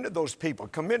commended those people,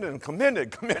 commended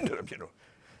them, you know.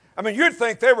 I mean, you'd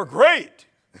think they were great.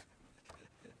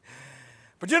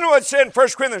 But you know what it said in 1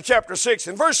 Corinthians chapter 6,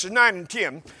 in verses 9 and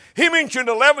 10, he mentioned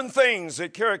 11 things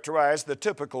that characterize the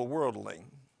typical worldling.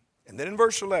 And then in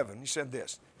verse 11, he said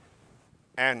this,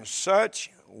 and such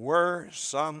were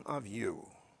some of you.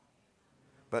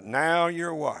 But now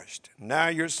you're washed, now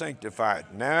you're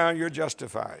sanctified, now you're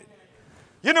justified.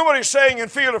 You know what he's saying in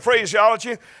field of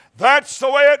phraseology? That's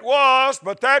the way it was,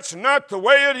 but that's not the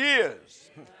way it is.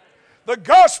 The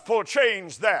gospel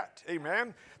changed that,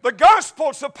 amen. The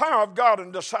gospel's the power of God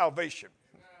unto salvation.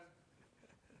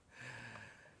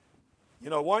 You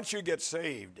know, once you get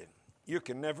saved, you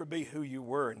can never be who you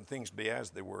were and things be as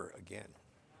they were again.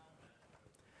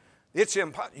 It's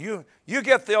impossible. You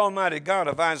get the Almighty God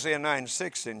of Isaiah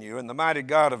 9:6 in you and the mighty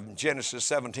God of Genesis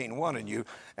 17:1 in you,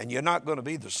 and you're not going to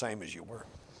be the same as you were.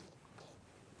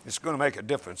 It's going to make a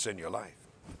difference in your life.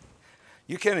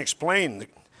 You can't explain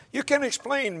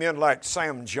men like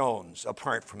Sam Jones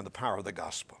apart from the power of the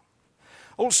gospel.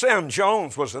 Old Sam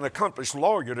Jones was an accomplished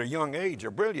lawyer at a young age,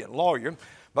 a brilliant lawyer,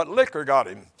 but liquor got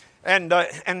him. And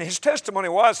his testimony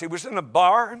was he was in a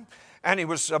bar and he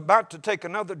was about to take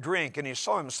another drink and he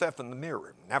saw himself in the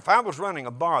mirror. Now, if I was running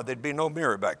a bar, there'd be no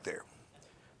mirror back there.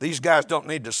 These guys don't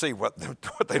need to see what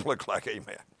they look like,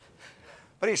 amen.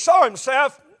 But he saw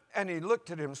himself and he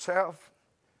looked at himself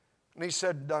and he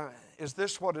said, is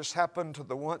this what has happened to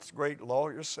the once great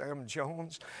lawyer, Sam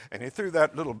Jones? And he threw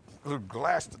that little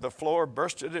glass to the floor,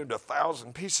 burst it into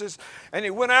 1,000 pieces. And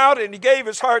he went out and he gave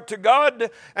his heart to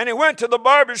God. And he went to the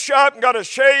barber shop and got a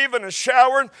shave and a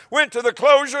shower. Went to the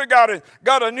closure, got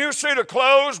a new suit of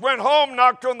clothes. Went home,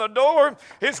 knocked on the door.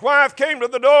 His wife came to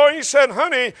the door. He said,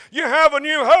 honey, you have a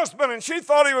new husband. And she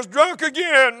thought he was drunk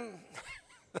again.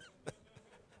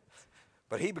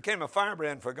 But he became a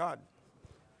firebrand for God.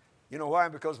 You know why?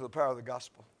 Because of the power of the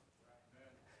gospel.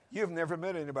 You've never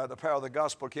met anybody the power of the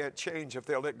gospel can't change if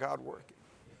they'll let God work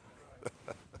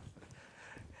it.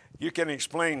 You can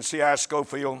explain C.I.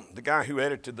 Scofield, the guy who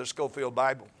edited the Scofield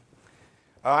Bible.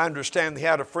 I understand he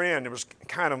had a friend who was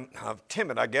kind of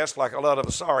timid, I guess, like a lot of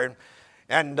us are.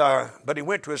 But he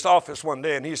went to his office one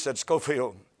day and he said,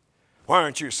 Scofield, why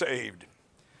aren't you saved?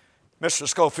 Mr.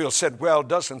 Scofield said, well,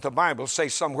 doesn't the Bible say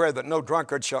somewhere that no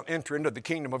drunkard shall enter into the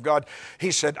kingdom of God? He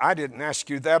said, I didn't ask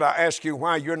you that. I asked you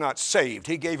why you're not saved.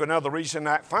 He gave another reason.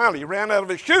 Finally, he ran out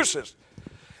of excuses.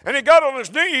 And he got on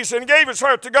his knees and gave his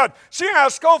heart to God. See how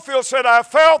Scofield said, I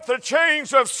felt the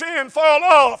chains of sin fall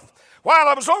off while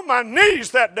I was on my knees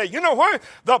that day. You know why?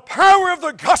 The power of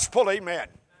the gospel, amen.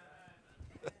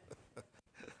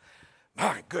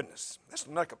 My goodness. That's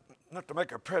not to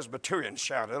make a Presbyterian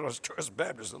shout. It'll stir us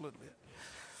Baptists a little bit.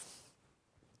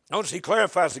 Notice he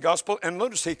clarifies the gospel, and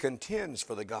notice he contends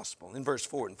for the gospel in verse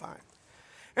 4 and 5.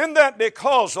 And that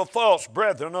because of false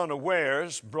brethren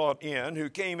unawares brought in, who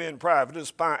came in private to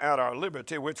spy out our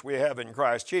liberty which we have in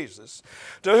Christ Jesus,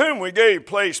 to whom we gave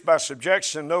place by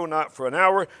subjection, no, not for an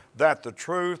hour, that the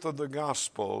truth of the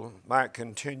gospel might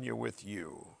continue with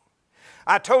you.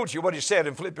 I told you what he said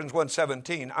in Philippians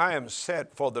 1:17, I am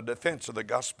set for the defense of the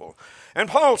gospel. And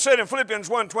Paul said in Philippians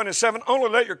 1:27, only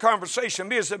let your conversation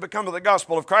be as it becometh the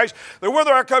gospel of Christ, that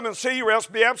whether I come and see you or else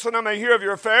be absent, I may hear of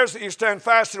your affairs, that you stand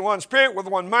fast in one spirit with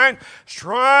one mind,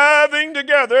 striving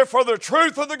together for the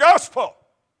truth of the gospel.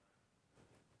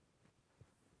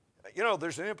 You know,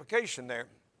 there's an implication there,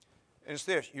 and it's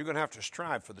this, you're going to have to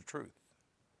strive for the truth.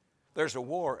 There's a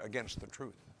war against the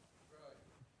truth.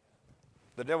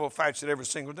 The devil fights it every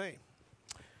single day.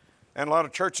 And a lot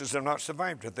of churches have not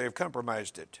survived it. They have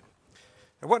compromised it.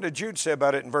 And what did Jude say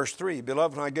about it in verse 3?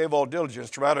 Beloved, I gave all diligence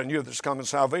to write on you this common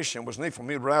salvation. It was needful for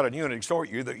me to write on you and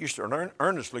exhort you that you should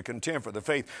earnestly contend for the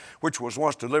faith which was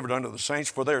once delivered unto the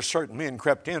saints. For there are certain men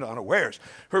crept in unawares,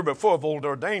 who before of old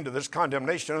ordained to this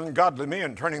condemnation, ungodly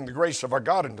men, turning the grace of our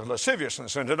God into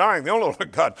lasciviousness and denying the only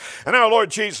Lord God and our Lord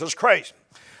Jesus Christ.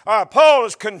 Paul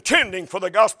is contending for the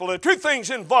gospel. There are two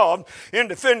things involved in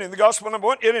defending the gospel. Number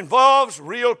one, it involves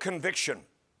real conviction.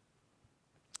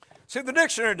 See, the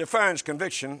dictionary defines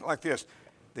conviction like this: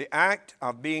 the act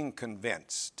of being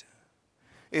convinced.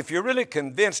 If you're really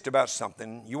convinced about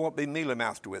something, you won't be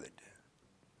mealy-mouthed with it.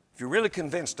 If you're really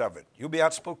convinced of it, you'll be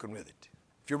outspoken with it.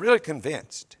 If you're really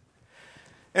convinced.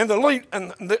 And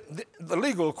the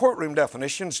legal courtroom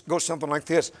definitions go something like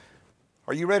this: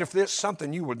 are you ready for this?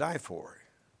 Something you will die for.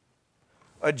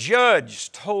 A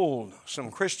judge told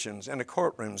some Christians in a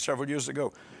courtroom several years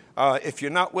ago, if you're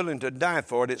not willing to die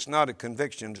for it, it's not a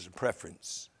conviction, it's a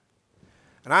preference.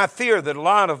 And I fear that a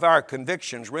lot of our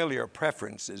convictions really are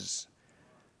preferences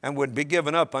and would be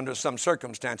given up under some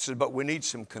circumstances, but we need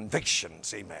some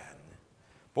convictions, amen.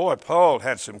 Boy, Paul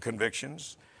had some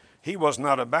convictions. He was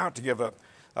not about to give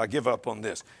up on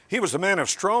this. He was a man of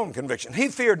strong conviction. He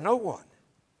feared no one.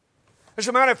 As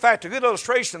a matter of fact, a good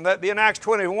illustration of that be in Acts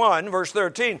 21, verse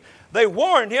 13. They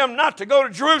warned him not to go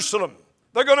to Jerusalem.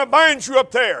 They're going to bind you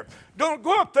up there. Don't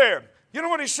go up there. You know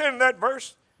what he said in that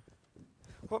verse?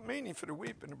 What mean ye for to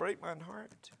weep and to break mine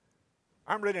heart?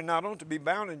 I'm ready not only to be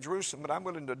bound in Jerusalem, but I'm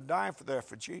willing to die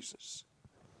for Jesus.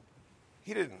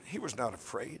 He was not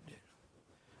afraid.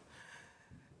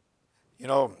 You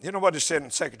know what it said in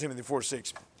 2 Timothy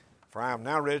 4:6? For I am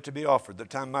now ready to be offered. The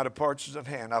time of my departure is at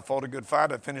hand. I've fought a good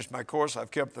fight. I've finished my course.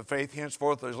 I've kept the faith.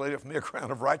 Henceforth there is laid up for me a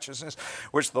crown of righteousness,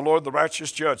 which the Lord, the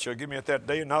righteous judge, shall give me at that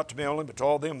day, and not to me only, but to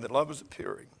all them that love his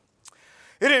appearing.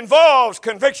 It involves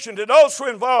conviction. It also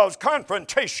involves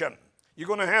confrontation. You're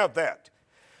going to have that.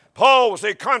 Paul was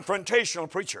a confrontational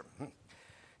preacher.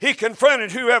 He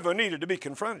confronted whoever needed to be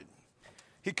confronted.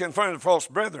 He confronted false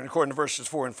brethren, according to verses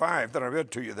 4 and 5 that I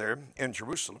read to you there in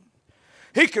Jerusalem.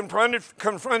 He confronted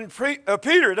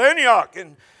Peter at Antioch.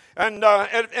 And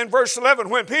in verse 11,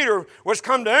 when Peter was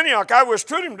come to Antioch, I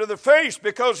withstood him to the face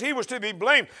because he was to be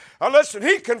blamed. Listen,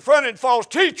 he confronted false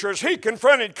teachers. He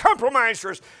confronted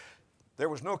compromisers. There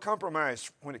was no compromise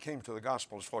when it came to the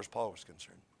gospel as far as Paul was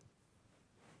concerned.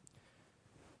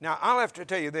 Now, I'll have to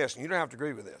tell you this, and you don't have to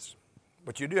agree with this,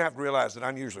 but you do have to realize that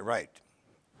I'm usually right.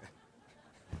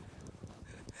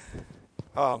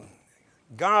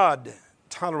 God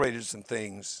tolerated some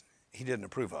things he didn't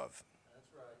approve of. That's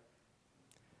right.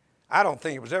 I don't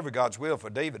think it was ever God's will for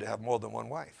David to have more than one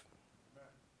wife.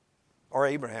 Or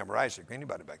Abraham or Isaac or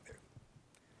anybody back there.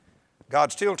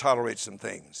 God still tolerates some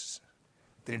things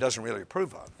that he doesn't really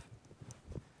approve of.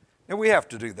 And we have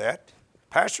to do that.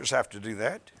 Pastors have to do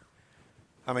that.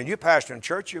 I mean, you pastor in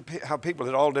church, you have people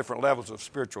at all different levels of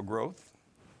spiritual growth,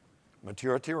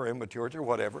 maturity or immaturity or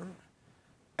whatever.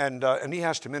 And he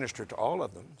has to minister to all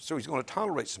of them. So he's going to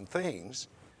tolerate some things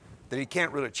that he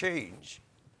can't really change,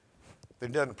 that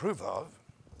he doesn't approve of.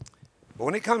 But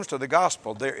when it comes to the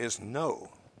gospel, there is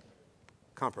no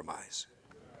compromise.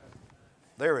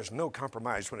 There is no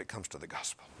compromise when it comes to the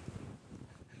gospel.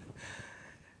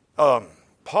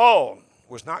 Paul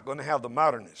was not going to have the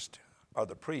modernist or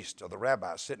the priest or the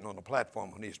rabbi sitting on the platform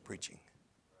when he was preaching.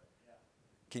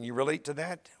 Can you relate to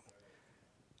that?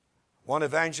 One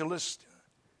evangelist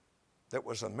that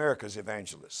was America's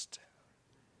evangelist,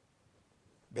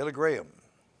 Billy Graham.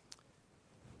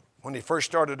 When he first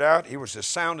started out, he was as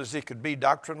sound as he could be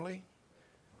doctrinally.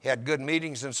 He had good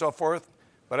meetings and so forth.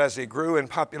 But as he grew in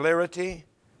popularity,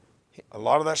 a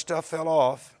lot of that stuff fell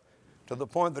off to the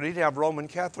point that he'd have Roman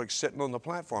Catholics sitting on the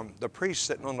platform, the priests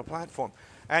sitting on the platform.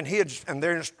 And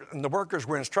the workers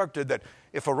were instructed that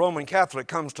if a Roman Catholic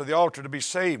comes to the altar to be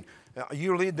saved,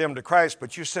 you lead them to Christ,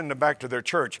 but you send them back to their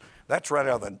church. That's right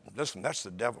out of that's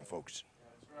the devil, folks.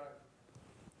 That's right.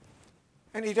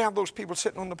 And he'd have those people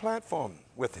sitting on the platform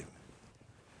with him.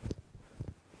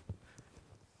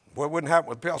 Well, it wouldn't happen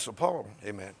with Apostle Paul,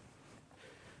 amen.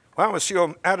 Well, I was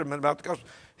so adamant about the gospel.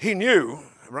 He knew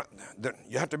that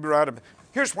you have to be right about.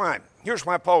 Here's why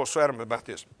Paul was so adamant about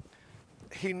this.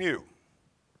 He knew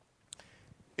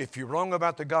if you're wrong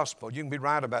about the gospel, you can be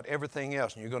right about everything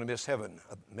else, and you're going to miss heaven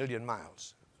a million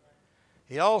miles.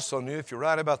 He also knew if you're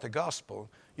right about the gospel,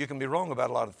 you can be wrong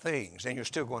about a lot of things, and you're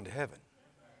still going to heaven.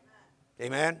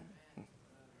 Amen?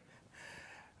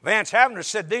 Vance Havner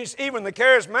said, even the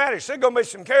charismatics, there's going to be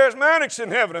some charismatics in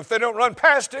heaven if they don't run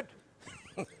past it.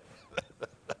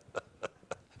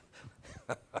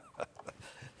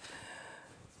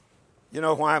 You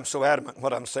know why I'm so adamant in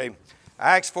what I'm saying?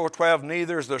 Acts 4:12,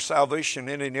 neither is there salvation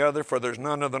in any other, for there's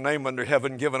none other name under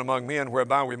heaven given among men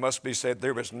whereby we must be saved.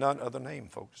 There is none other name,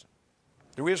 folks.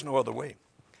 There is no other way.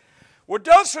 Well,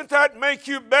 doesn't that make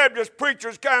you Baptist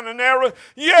preachers kind of narrow?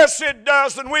 Yes, it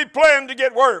does, and we plan to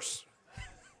get worse.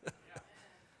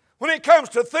 When it comes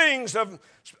to things of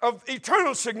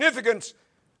eternal significance,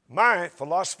 my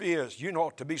philosophy is you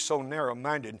ought to be so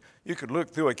narrow-minded you could look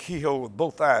through a keyhole with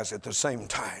both eyes at the same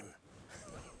time.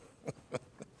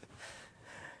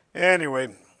 Anyway,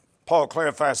 Paul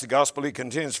clarifies the gospel. He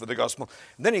contends for the gospel.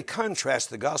 And then he contrasts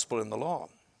the gospel and the law.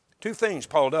 Two things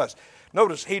Paul does.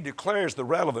 Notice he declares the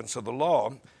relevance of the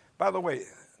law. By the way,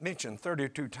 mentioned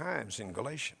 32 times in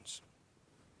Galatians.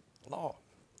 Law,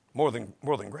 more than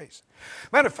grace.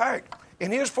 Matter of fact,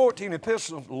 in his 14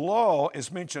 epistles, law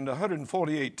is mentioned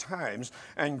 148 times,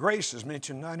 and grace is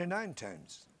mentioned 99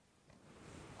 times.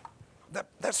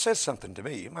 That says something to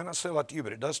me. It might not say a lot to you,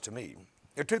 but it does to me.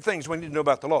 There are two things we need to know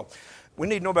about the law. We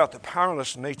need to know about the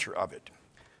powerless nature of it.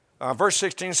 Verse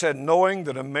 16 said, knowing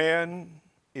that a man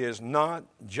is not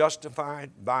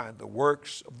justified by the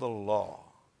works of the law.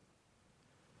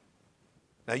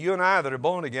 Now, you and I that are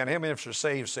born again, how many of us are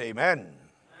saved, say amen. Amen.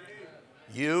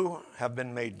 You have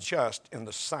been made just in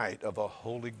the sight of a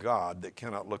holy God that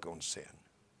cannot look on sin.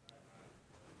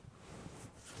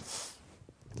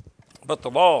 But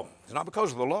the law is not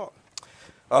because of the law.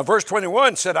 Verse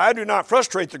 21 said, I do not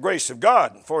frustrate the grace of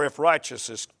God, for if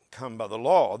righteousness come by the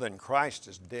law, then Christ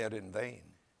is dead in vain.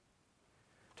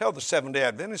 Tell the Seventh-day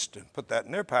Adventists to put that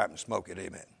in their pipe and smoke it,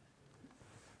 amen.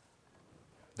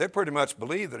 They pretty much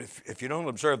believe that if you don't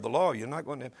observe the law, you're not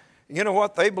going to. You know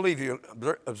what? They believe you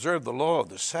observe the law of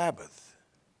the Sabbath.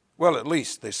 Well, at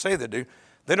least they say they do.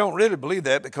 They don't really believe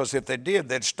that, because if they did,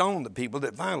 they'd stone the people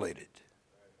that violated.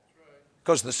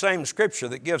 Because the same scripture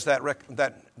that gives that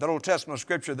Old Testament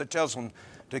scripture that tells them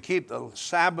to keep the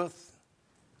Sabbath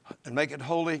and make it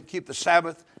holy, keep the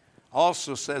Sabbath,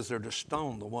 also says they're to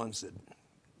stone the ones that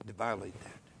violate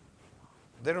that.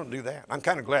 They don't do that. I'm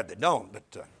kind of glad they don't, but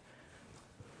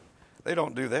they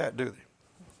don't do that, do they?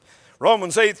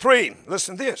 Romans 8:3,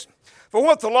 listen to this. For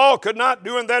what the law could not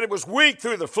do in that it was weak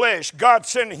through the flesh, God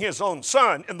sending his own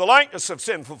Son in the likeness of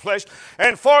sinful flesh,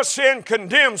 and for sin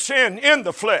condemned sin in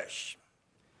the flesh.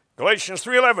 Galatians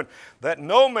 3:11, that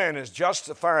no man is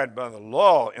justified by the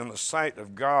law in the sight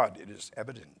of God, it is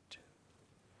evident.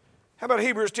 How about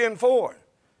Hebrews 10:4?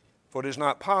 For it is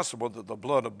not possible that the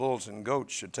blood of bulls and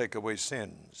goats should take away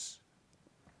sins.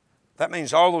 That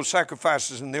means all those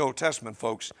sacrifices in the Old Testament,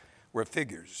 folks, were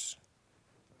figures.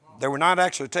 They were not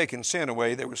actually taking sin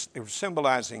away. They were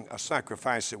symbolizing a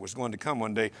sacrifice that was going to come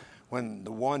one day when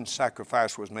the one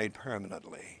sacrifice was made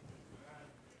permanently.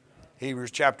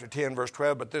 Hebrews chapter 10, verse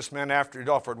 12, but this man, after he'd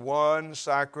offered one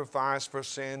sacrifice for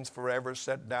sins forever,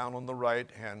 sat down on the right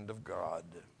hand of God.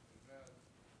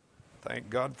 Thank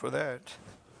God for that.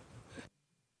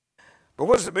 But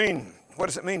what does it mean? What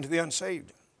does it mean to the unsaved?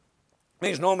 It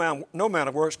means no man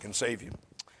of works can save you.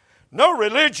 No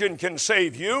religion can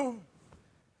save you.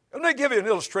 Let me give you an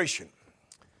illustration.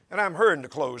 And I'm hurrying to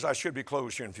close. I should be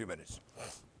closed here in a few minutes.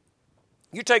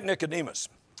 You take Nicodemus.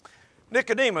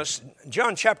 Nicodemus,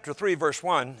 John chapter 3, verse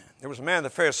 1, there was a man of the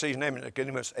Pharisees named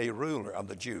Nicodemus, a ruler of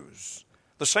the Jews.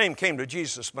 The same came to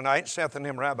Jesus by night, and saith unto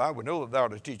him, Rabbi, we know that thou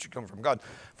art a teacher come from God,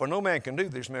 for no man can do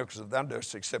these miracles that thou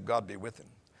doest except God be with him.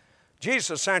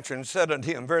 Jesus answered and said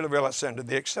unto him, verily, verily, I say unto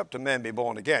thee, except a man be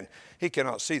born again, he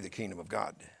cannot see the kingdom of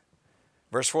God.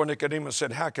 Verse 4, Nicodemus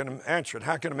said, how can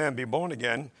a man be born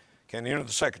again? Can he enter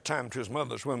the second time to his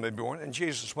mother's womb and be born? And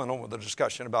Jesus went on with the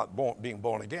discussion about being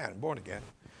born again,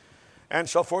 and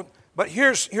so forth. But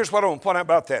here's what I want to point out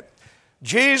about that.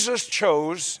 Jesus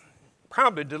chose,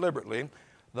 probably deliberately,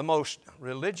 the most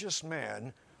religious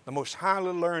man, the most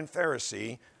highly learned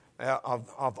Pharisee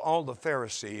of all the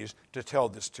Pharisees to tell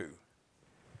this to.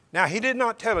 Now, he did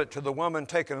not tell it to the woman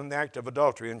taken in the act of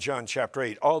adultery in John chapter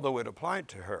 8, although it applied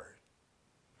to her.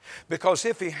 Because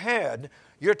if he had,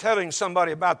 you're telling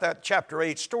somebody about that chapter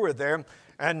 8 story there,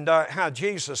 and how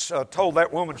Jesus told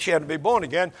that woman she had to be born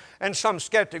again, and some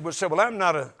skeptic would say, well, I'm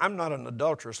not an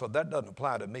adulterer, so that doesn't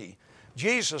apply to me.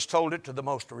 Jesus told it to the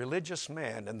most religious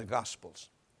man in the Gospels.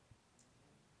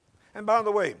 And by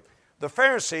the way, the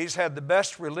Pharisees had the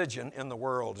best religion in the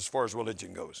world as far as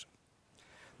religion goes.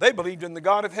 They believed in the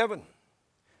God of heaven.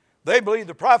 They believed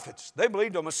the prophets. They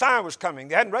believed the Messiah was coming.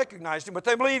 They hadn't recognized him, but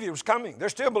they believed he was coming. They're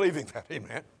still believing that,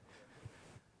 amen.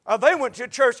 They went to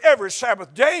church every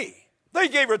Sabbath day. They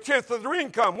gave a tenth of their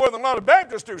income, more than a lot of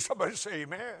Baptists do. Somebody say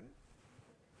amen.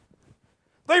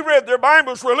 They read their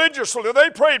Bibles religiously. They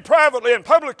prayed privately and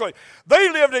publicly. They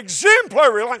lived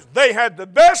exemplary lives. They had the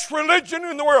best religion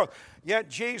in the world. Yet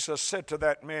Jesus said to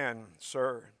that man,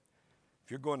 "Sir,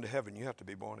 if you're going to heaven, you have to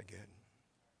be born again."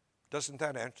 Doesn't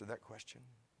that answer that question?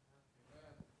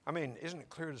 I mean, isn't it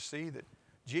clear to see that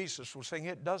Jesus was saying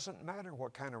it doesn't matter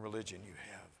what kind of religion you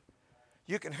have.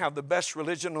 You can have the best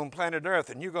religion on planet Earth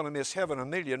and you're going to miss heaven a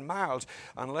million miles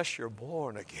unless you're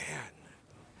born again.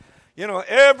 You know,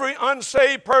 every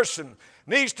unsaved person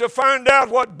needs to find out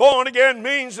what born again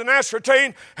means and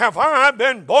ascertain, have I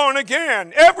been born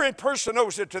again? Every person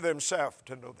owes it to themselves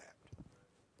to know that.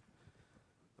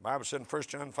 The Bible said in 1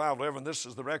 John 5:11, this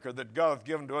is the record that God hath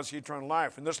given to us eternal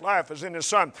life, and this life is in His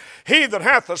Son. He that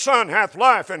hath the Son hath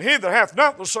life, and he that hath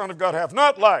not the Son of God hath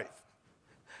not life.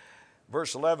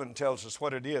 Verse 11 tells us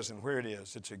what it is and where it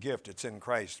is. It's a gift. It's in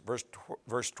Christ.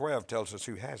 Verse 12 tells us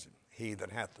who has it. He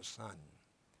that hath the Son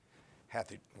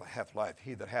hath life.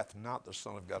 He that hath not the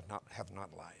Son of God hath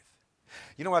not life.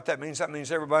 You know what that means? That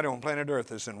means everybody on planet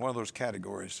Earth is in one of those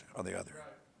categories or the other.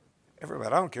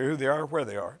 Everybody. I don't care who they are or where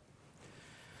they are.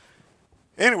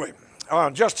 Anyway,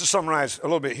 just to summarize a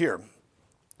little bit here.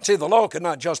 See, the law could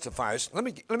not justify us. Let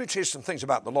me tell you some things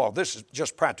about the law. This is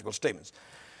just practical statements.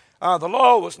 The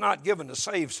law was not given to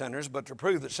save sinners, but to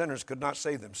prove that sinners could not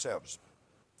save themselves.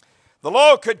 The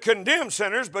law could condemn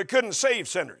sinners, but couldn't save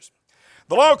sinners.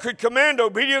 The law could command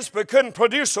obedience, but couldn't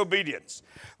produce obedience.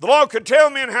 The law could tell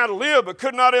men how to live, but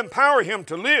could not empower him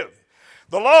to live.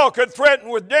 The law could threaten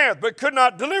with death, but could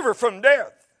not deliver from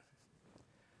death.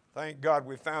 Thank God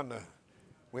we found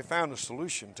a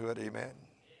solution to it, amen.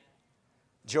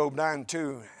 Job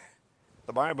 9:2,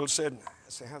 the Bible said,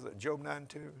 how's it, Job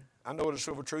 9:2? I know it is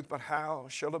silver truth, but how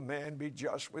shall a man be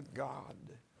just with God?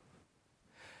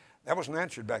 That wasn't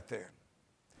answered back there.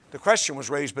 The question was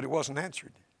raised, but it wasn't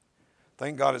answered.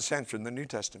 Thank God it's answered in the New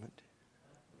Testament.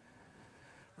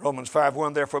 Romans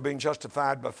 5:1, therefore being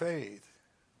justified by faith,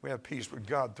 we have peace with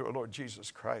God through our Lord Jesus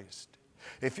Christ.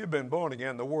 If you've been born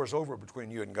again, the war is over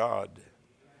between you and God.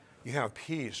 You have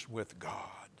peace with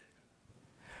God.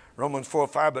 Romans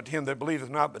 4:5, but him that believeth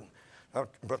not,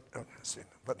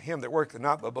 but him that worketh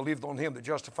not, but believeth on him that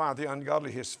justifieth the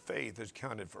ungodly, his faith is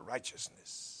counted for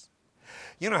righteousness.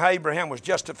 You know how Abraham was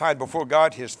justified before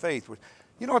God? His faith was.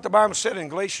 You know what the Bible said in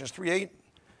Galatians 3:8?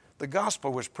 The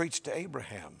gospel was preached to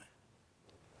Abraham.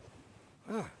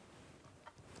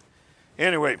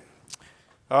 Anyway,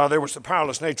 there was the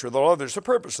powerless nature of the law. There's the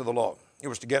purpose of the law. It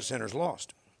was to get sinners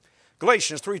lost.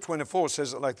 Galatians 3:24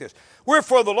 says it like this.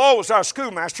 Wherefore the law was our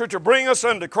schoolmaster to bring us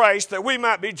unto Christ, that we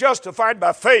might be justified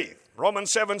by faith. Romans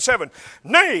 7:7.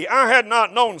 Nay, I had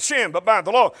not known sin but by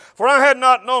the law, for I had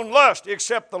not known lust,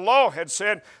 except the law had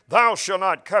said, thou shalt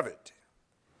not covet.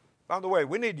 By the way,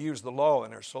 we need to use the law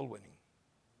in our soul winning.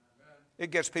 It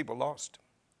gets people lost.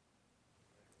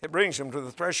 It brings them to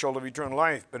the threshold of eternal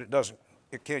life, but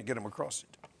it can't get them across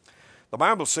it. The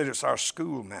Bible said it's our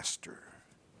schoolmaster.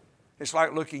 It's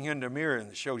like looking in the mirror and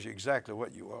it shows you exactly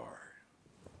what you are.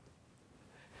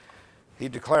 He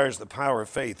declares the power of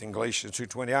faith in Galatians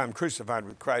 2:20. I am crucified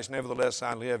with Christ, nevertheless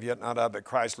I live, yet not I, but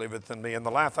Christ liveth in me. And the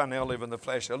life I now live in the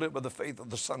flesh, I live by the faith of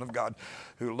the Son of God,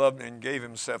 who loved me and gave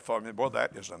himself for me. Boy,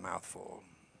 that is a mouthful.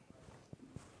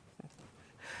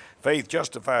 Faith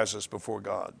justifies us before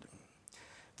God.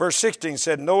 Verse 16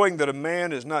 said, knowing that a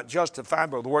man is not justified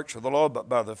by the works of the law, but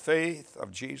by the faith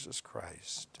of Jesus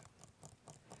Christ.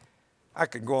 I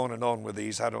could go on and on with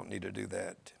these. I don't need to do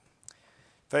that.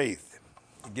 Faith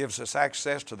gives us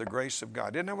access to the grace of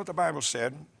God. Isn't that what the Bible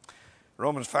said?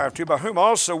 Romans 5:2, by whom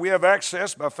also we have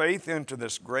access by faith into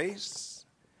this grace.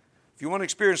 If you want to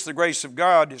experience the grace of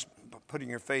God, it's putting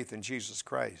your faith in Jesus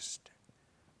Christ.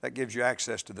 That gives you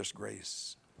access to this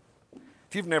grace.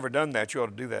 If you've never done that, you ought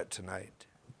to do that tonight.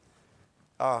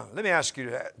 Let me ask you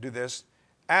to do this.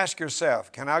 Ask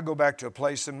yourself, can I go back to a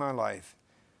place in my life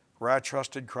where I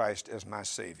trusted Christ as my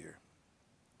Savior?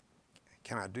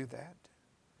 Can I do that?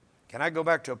 Can I go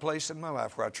back to a place in my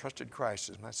life where I trusted Christ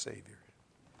as my Savior?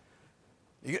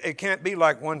 It can't be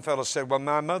like one fellow said, well,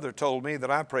 my mother told me that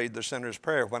I prayed the sinner's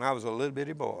prayer when I was a little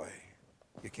bitty boy.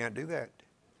 You can't do that.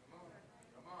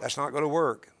 That's not going to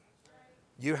work.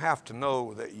 You have to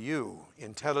know that you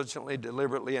intelligently,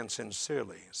 deliberately, and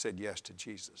sincerely said yes to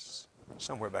Jesus.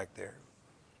 Somewhere back there.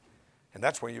 And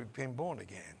that's when you became born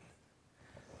again.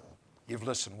 You've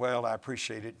listened well. I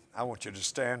appreciate it. I want you to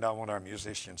stand. I want our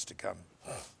musicians to come.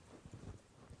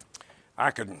 I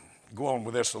could go on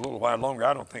with this a little while longer.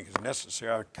 I don't think it's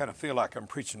necessary. I kind of feel like I'm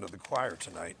preaching to the choir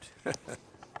tonight.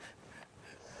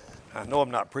 I know I'm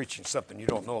not preaching something you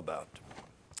don't know about.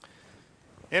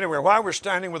 Anyway, while we're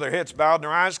standing with our heads bowed and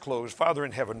our eyes closed, Father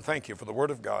in heaven, thank you for the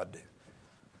Word of God.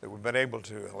 that we've been able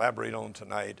to elaborate on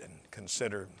tonight and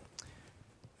consider.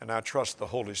 And I trust the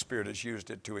Holy Spirit has used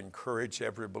it to encourage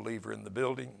every believer in the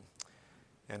building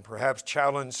and perhaps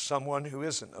challenge someone who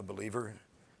isn't a believer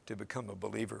to become a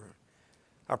believer.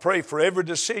 I pray for every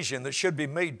decision that should be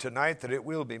made tonight that it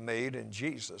will be made and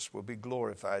Jesus will be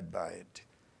glorified by it.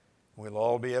 We'll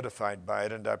all be edified by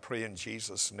it, and I pray in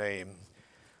Jesus' name.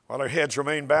 While our heads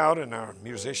remain bowed and our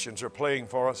musicians are playing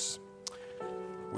for us,